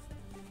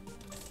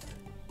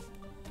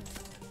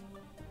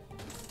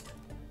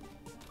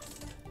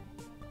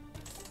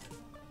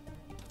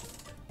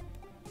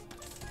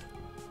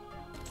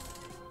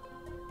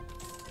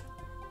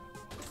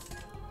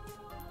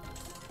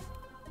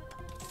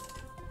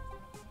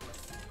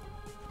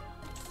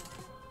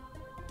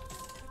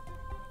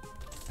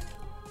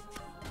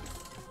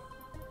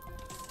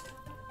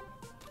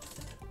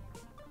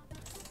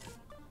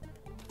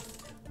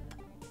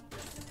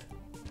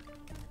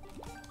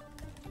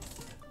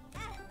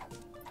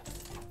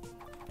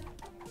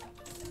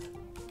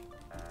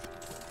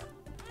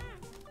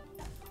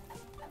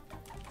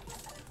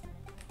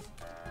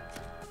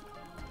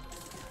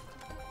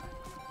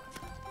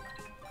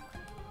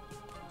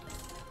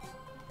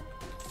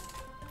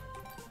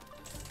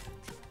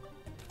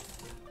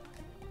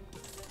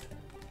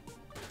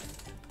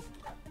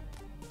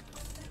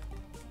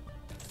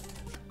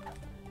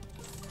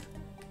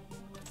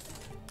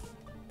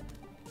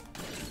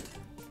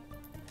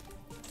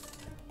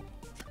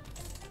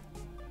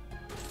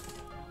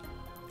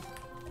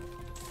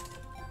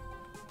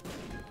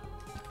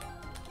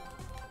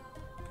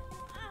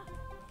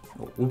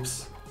 Oh,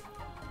 oops.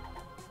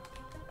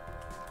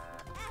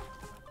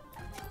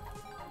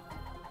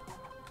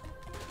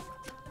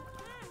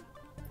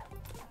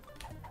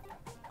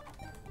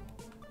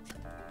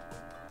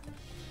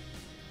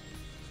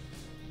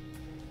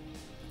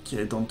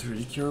 Okay, I don't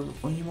really care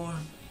anymore.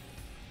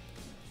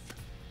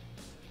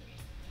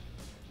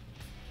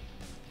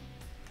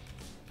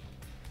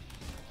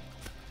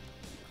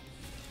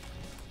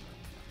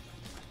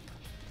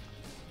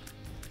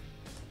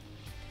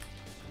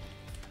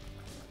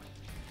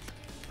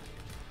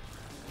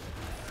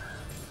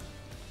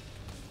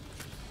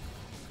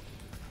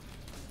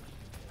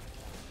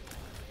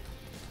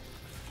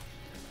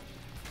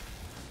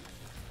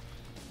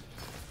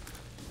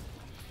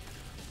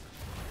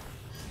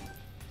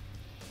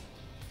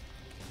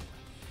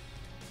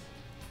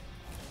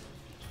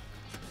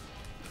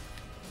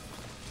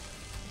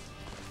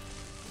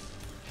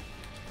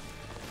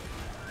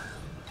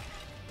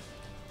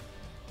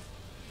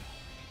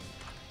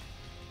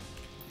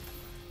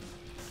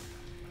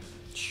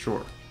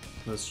 Sure,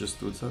 let's just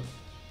do that.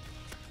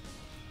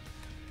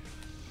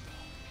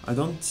 I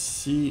don't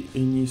see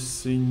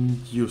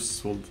anything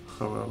useful,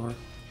 however.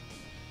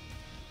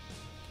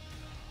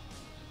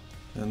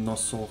 And no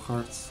soul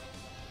hearts.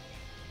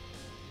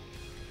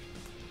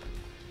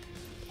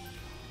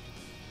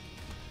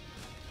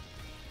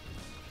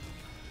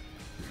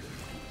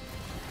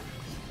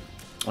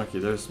 Okay,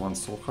 there's one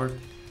soul heart.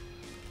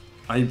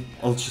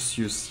 I'll just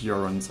use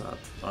Zero on that,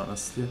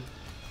 honestly.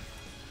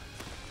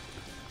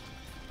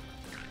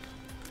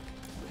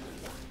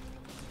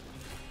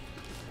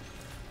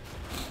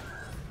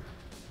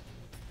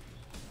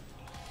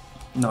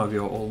 Now we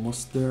are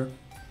almost there.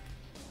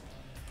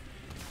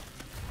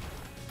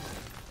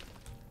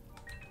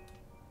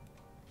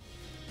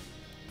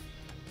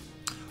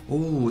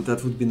 Oh,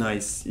 that would be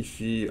nice if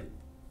we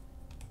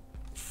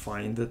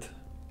find it.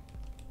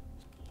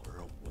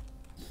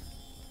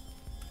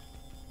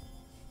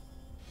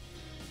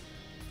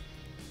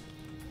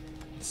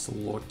 It's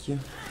Loki.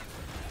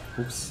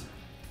 Oops.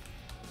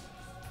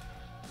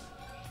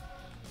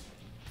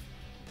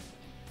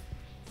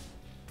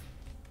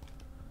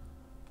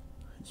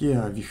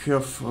 Yeah, we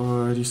have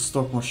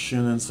restock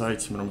machine in the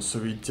item room, so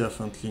we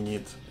definitely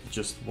need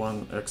just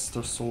one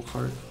extra soul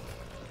heart.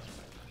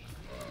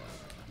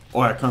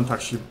 Oh, I can't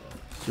actually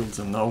kill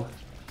them now.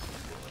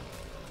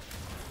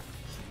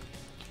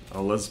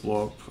 Let's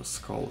blow up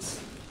skulls.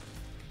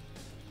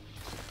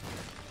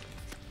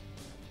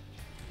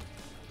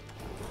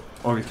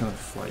 Oh, we cannot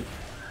fly.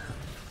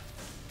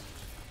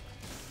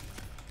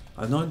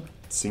 I don't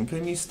think I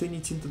missed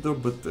anything to do,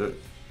 but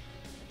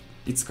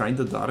it's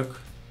kinda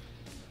dark.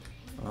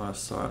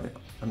 So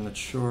I'm not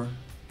sure.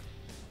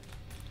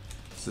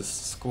 Is this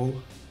skull?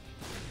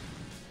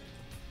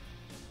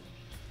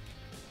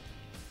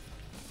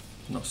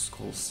 No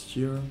skulls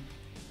here.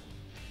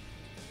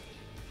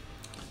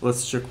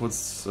 Let's check what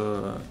is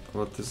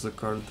the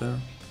card there.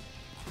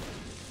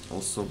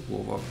 Also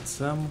blow up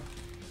them.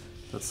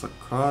 That's a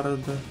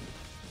card.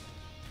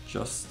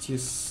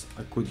 Justice.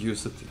 I could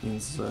use it in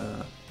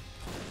the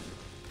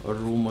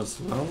room as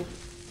well.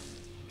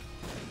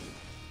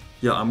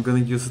 Yeah, I'm gonna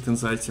use it in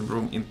the item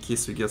room in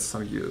case we get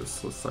some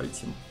useless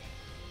item.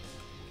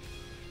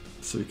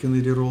 So we can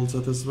reroll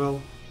that as well.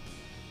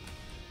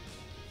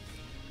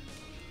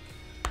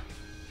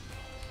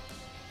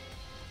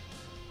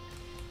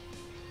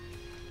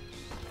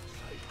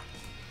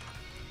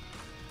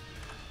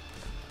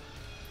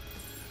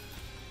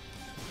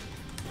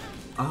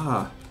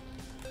 Ah!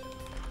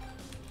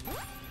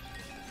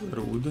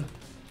 Rude.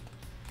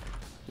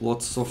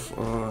 Lots of...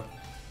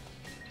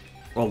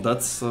 well,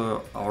 that's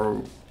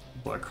our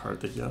black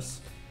heart, I guess.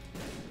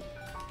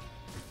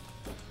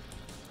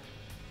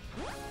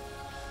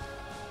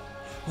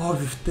 Oh,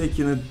 we've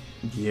taken it...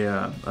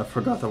 Yeah, I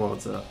forgot about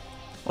that.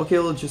 Okay,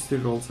 let's just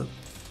reroll that.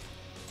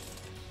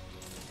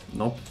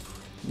 Nope.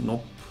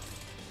 Nope.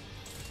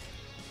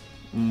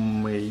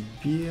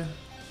 Maybe...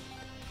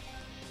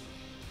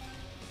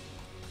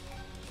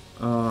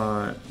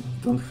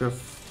 don't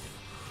have...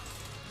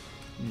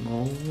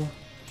 No...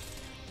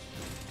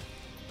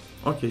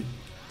 Okay.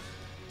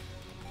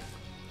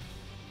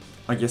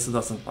 I guess it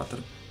doesn't matter.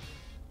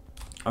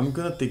 I'm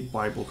gonna take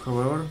Bible,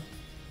 however.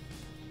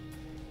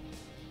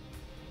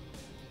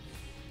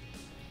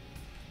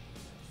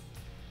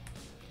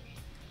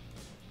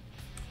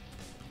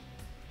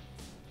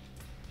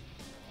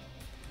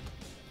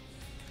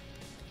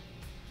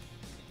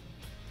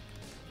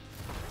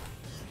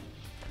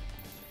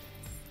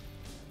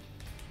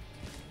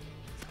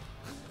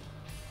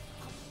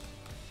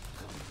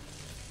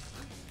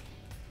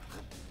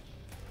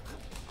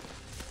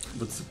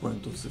 What's the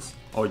point of this?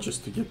 Oh,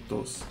 just to get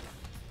those.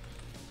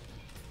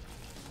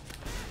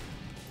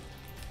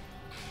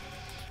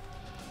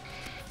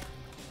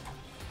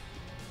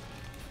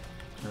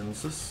 And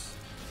this.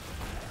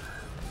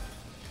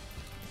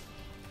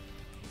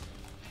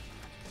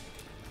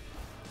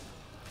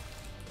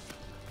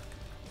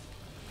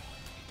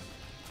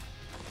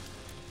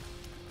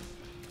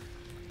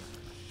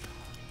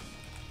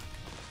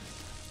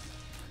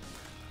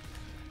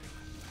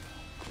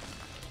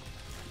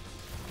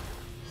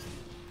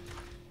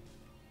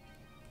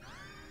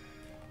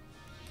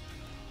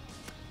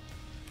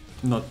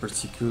 Not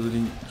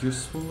particularly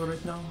useful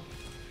right now.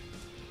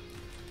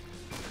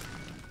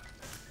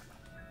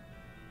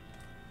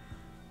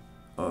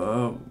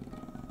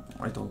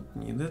 I don't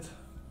need it.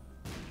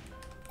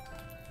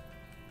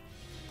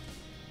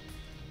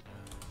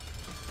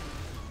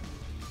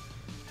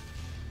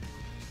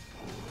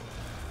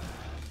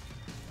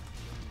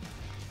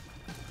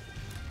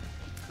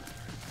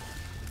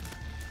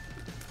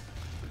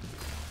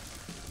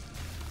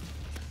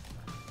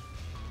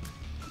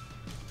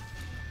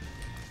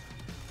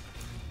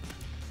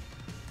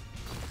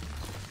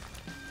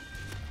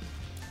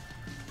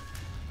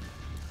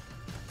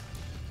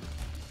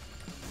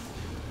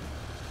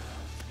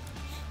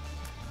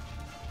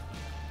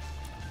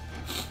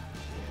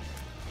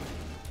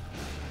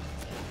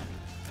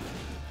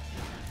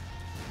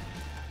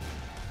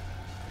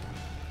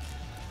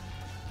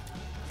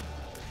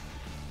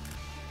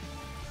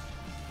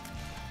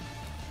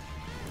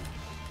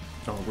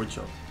 Oh, good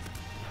job.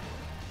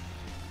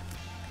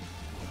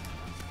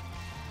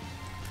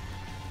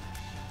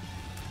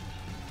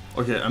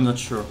 Okay, I'm not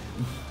sure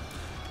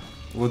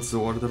what the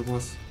order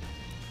was.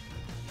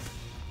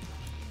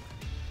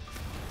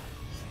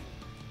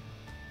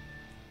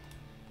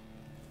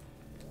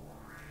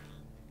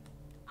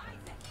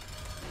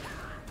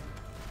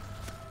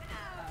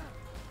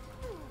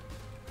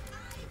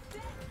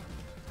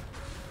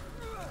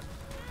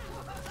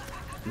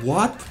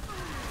 What?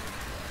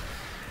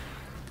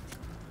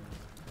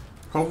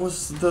 How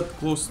was that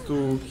close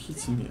to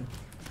hitting me?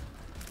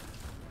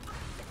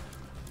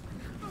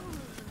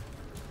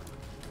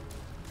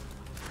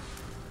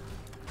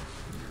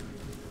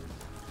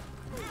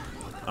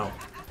 Oh,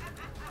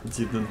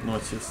 didn't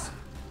notice.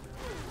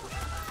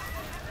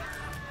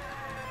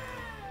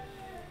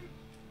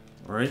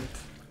 Right.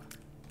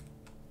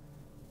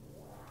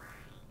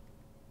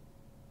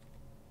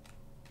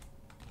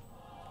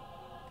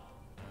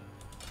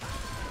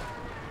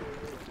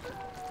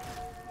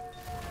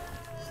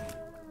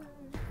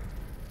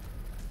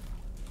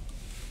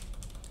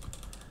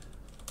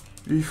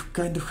 We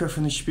kind of have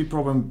an HP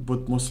problem,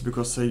 but mostly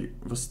because I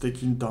was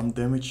taking dumb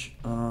damage.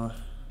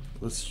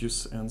 Let's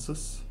use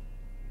Answers.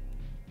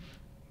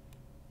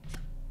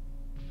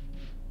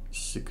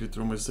 Secret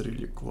room is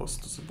really close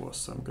to the boss,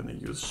 so I'm gonna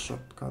use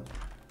shortcut.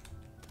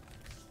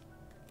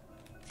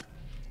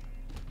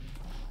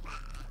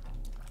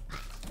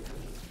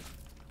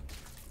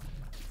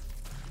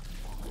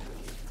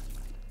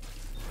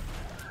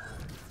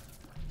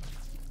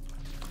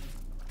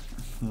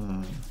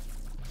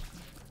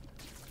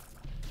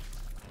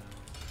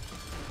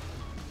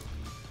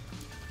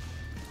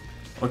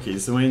 Okay,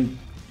 so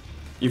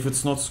if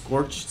it's not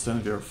scorched,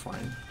 then we're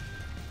fine.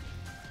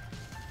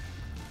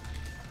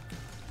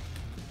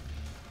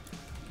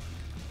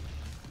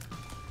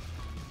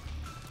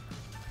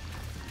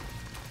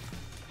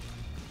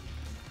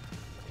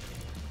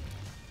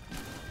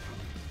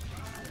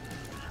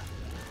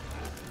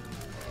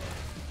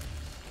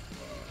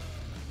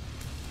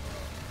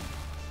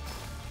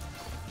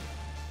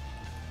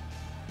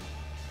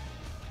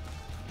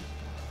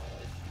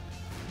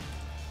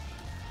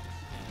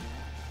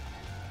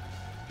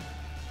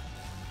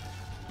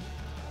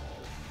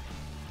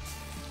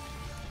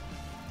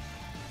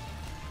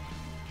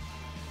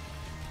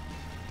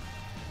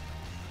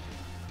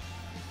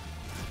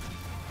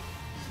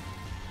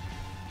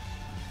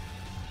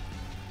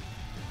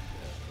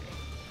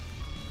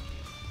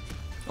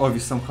 Oh, we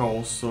somehow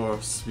also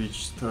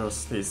switched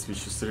states,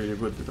 which is really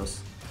good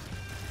because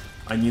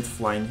I need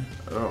flying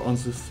on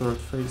the third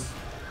phase.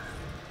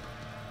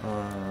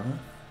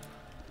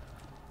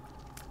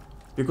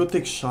 We could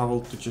take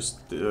shovel to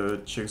just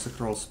check the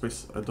crawl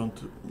space. I don't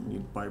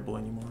need Bible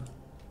anymore.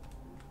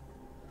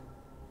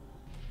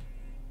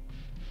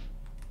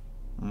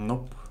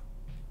 Nope.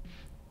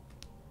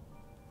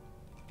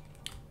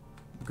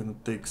 I'm gonna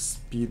take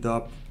speed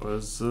up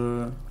as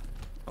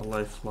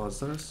Alive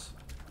Lazarus.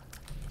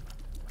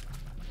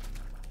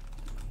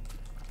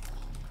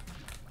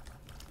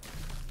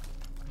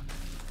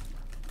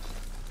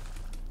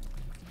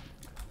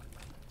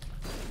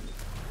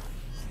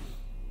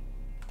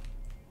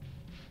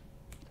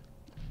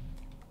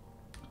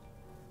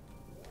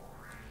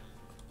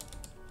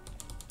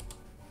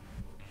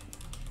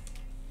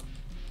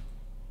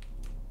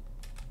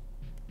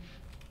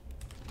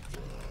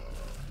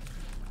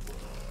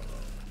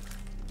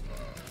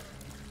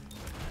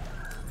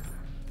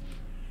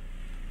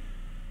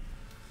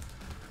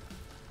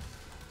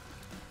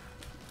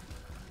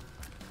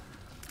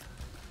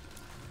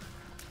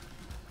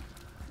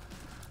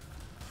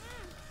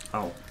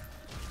 Ow.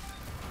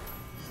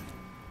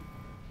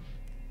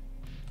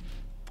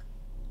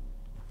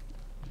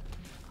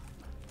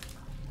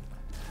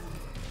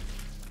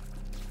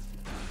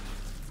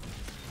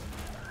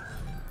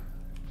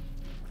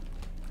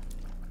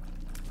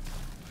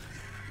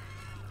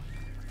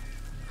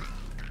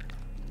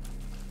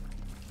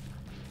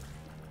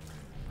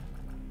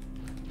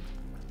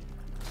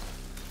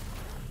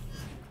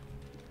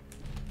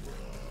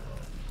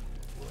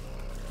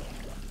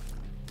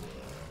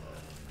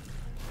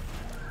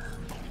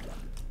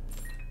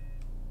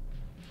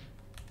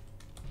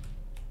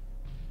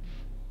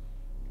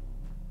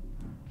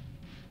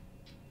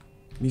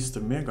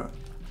 Mr. Mega.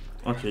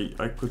 Okay,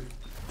 I could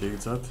take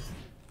that.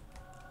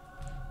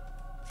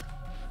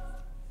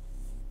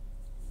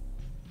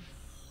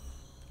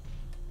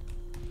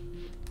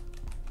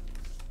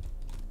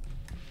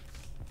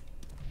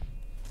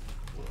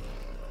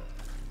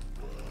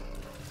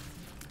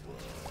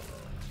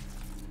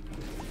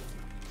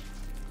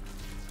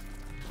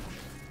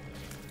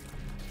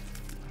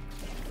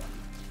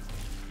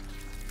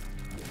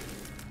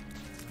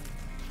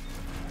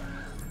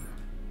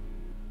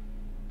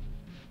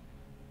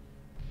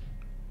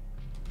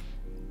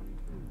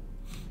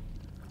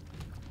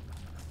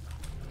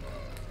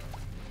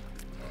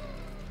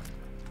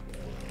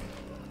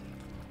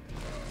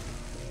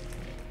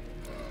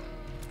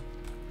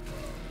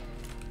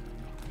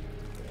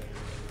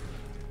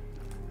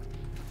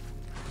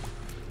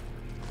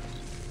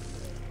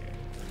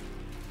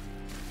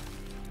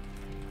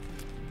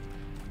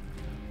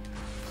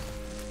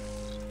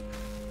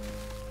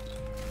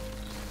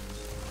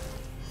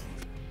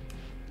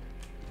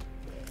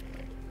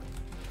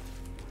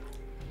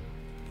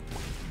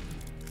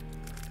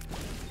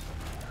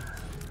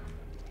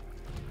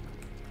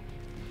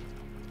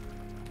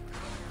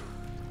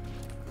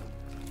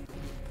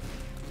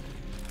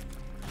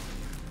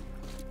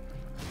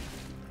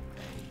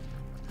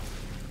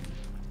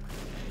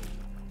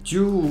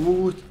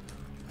 Dude!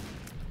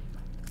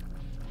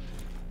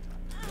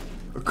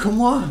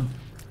 Come on!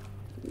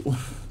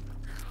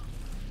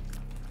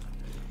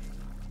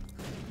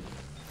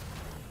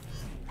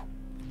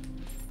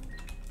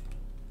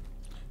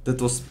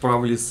 That was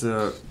probably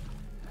the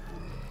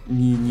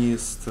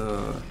meanest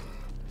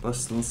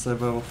pestilence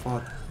I've ever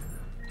fought.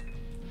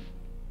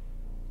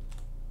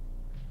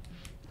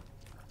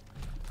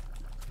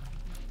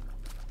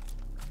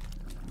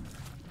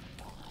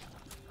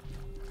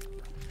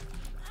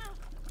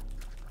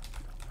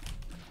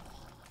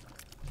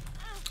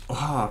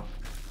 Ah!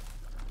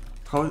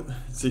 How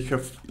they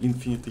have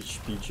infinite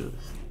HP, Jet?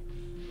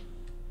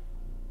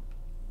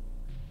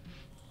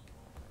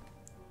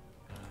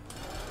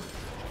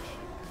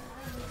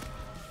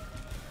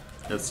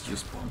 Let's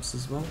use bombs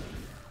as well.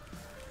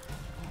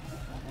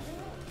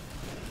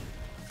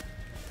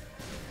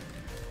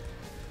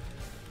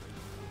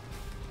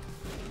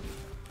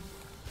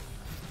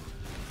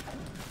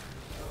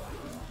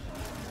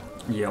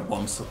 Yeah,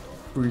 bombs are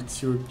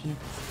pretty OP.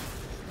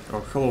 Oh,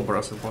 hello,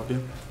 Brother Bobby.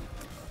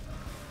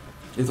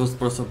 It was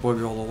Brother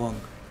Bobby all along.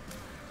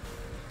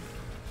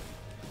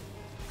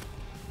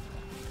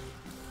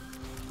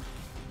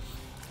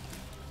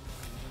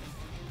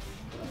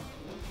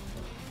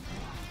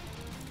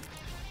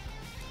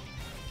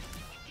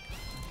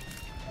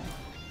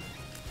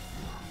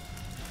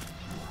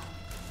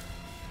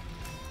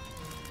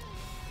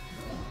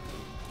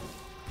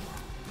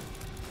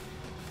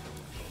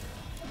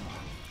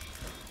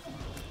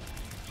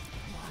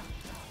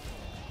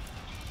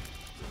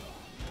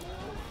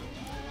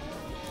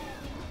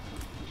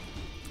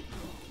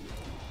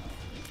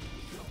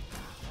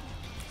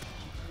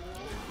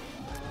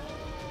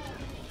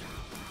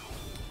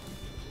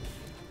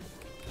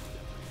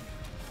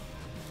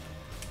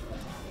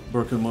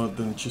 Broken Mud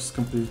then just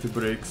completely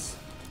breaks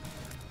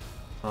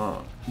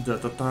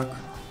that attack.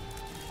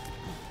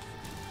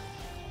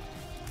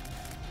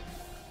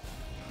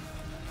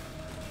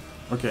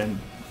 Okay.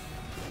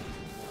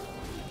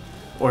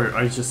 Or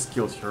I just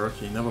killed her,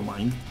 okay, never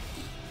mind.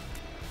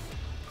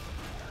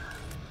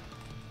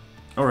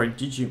 Alright,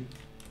 GG.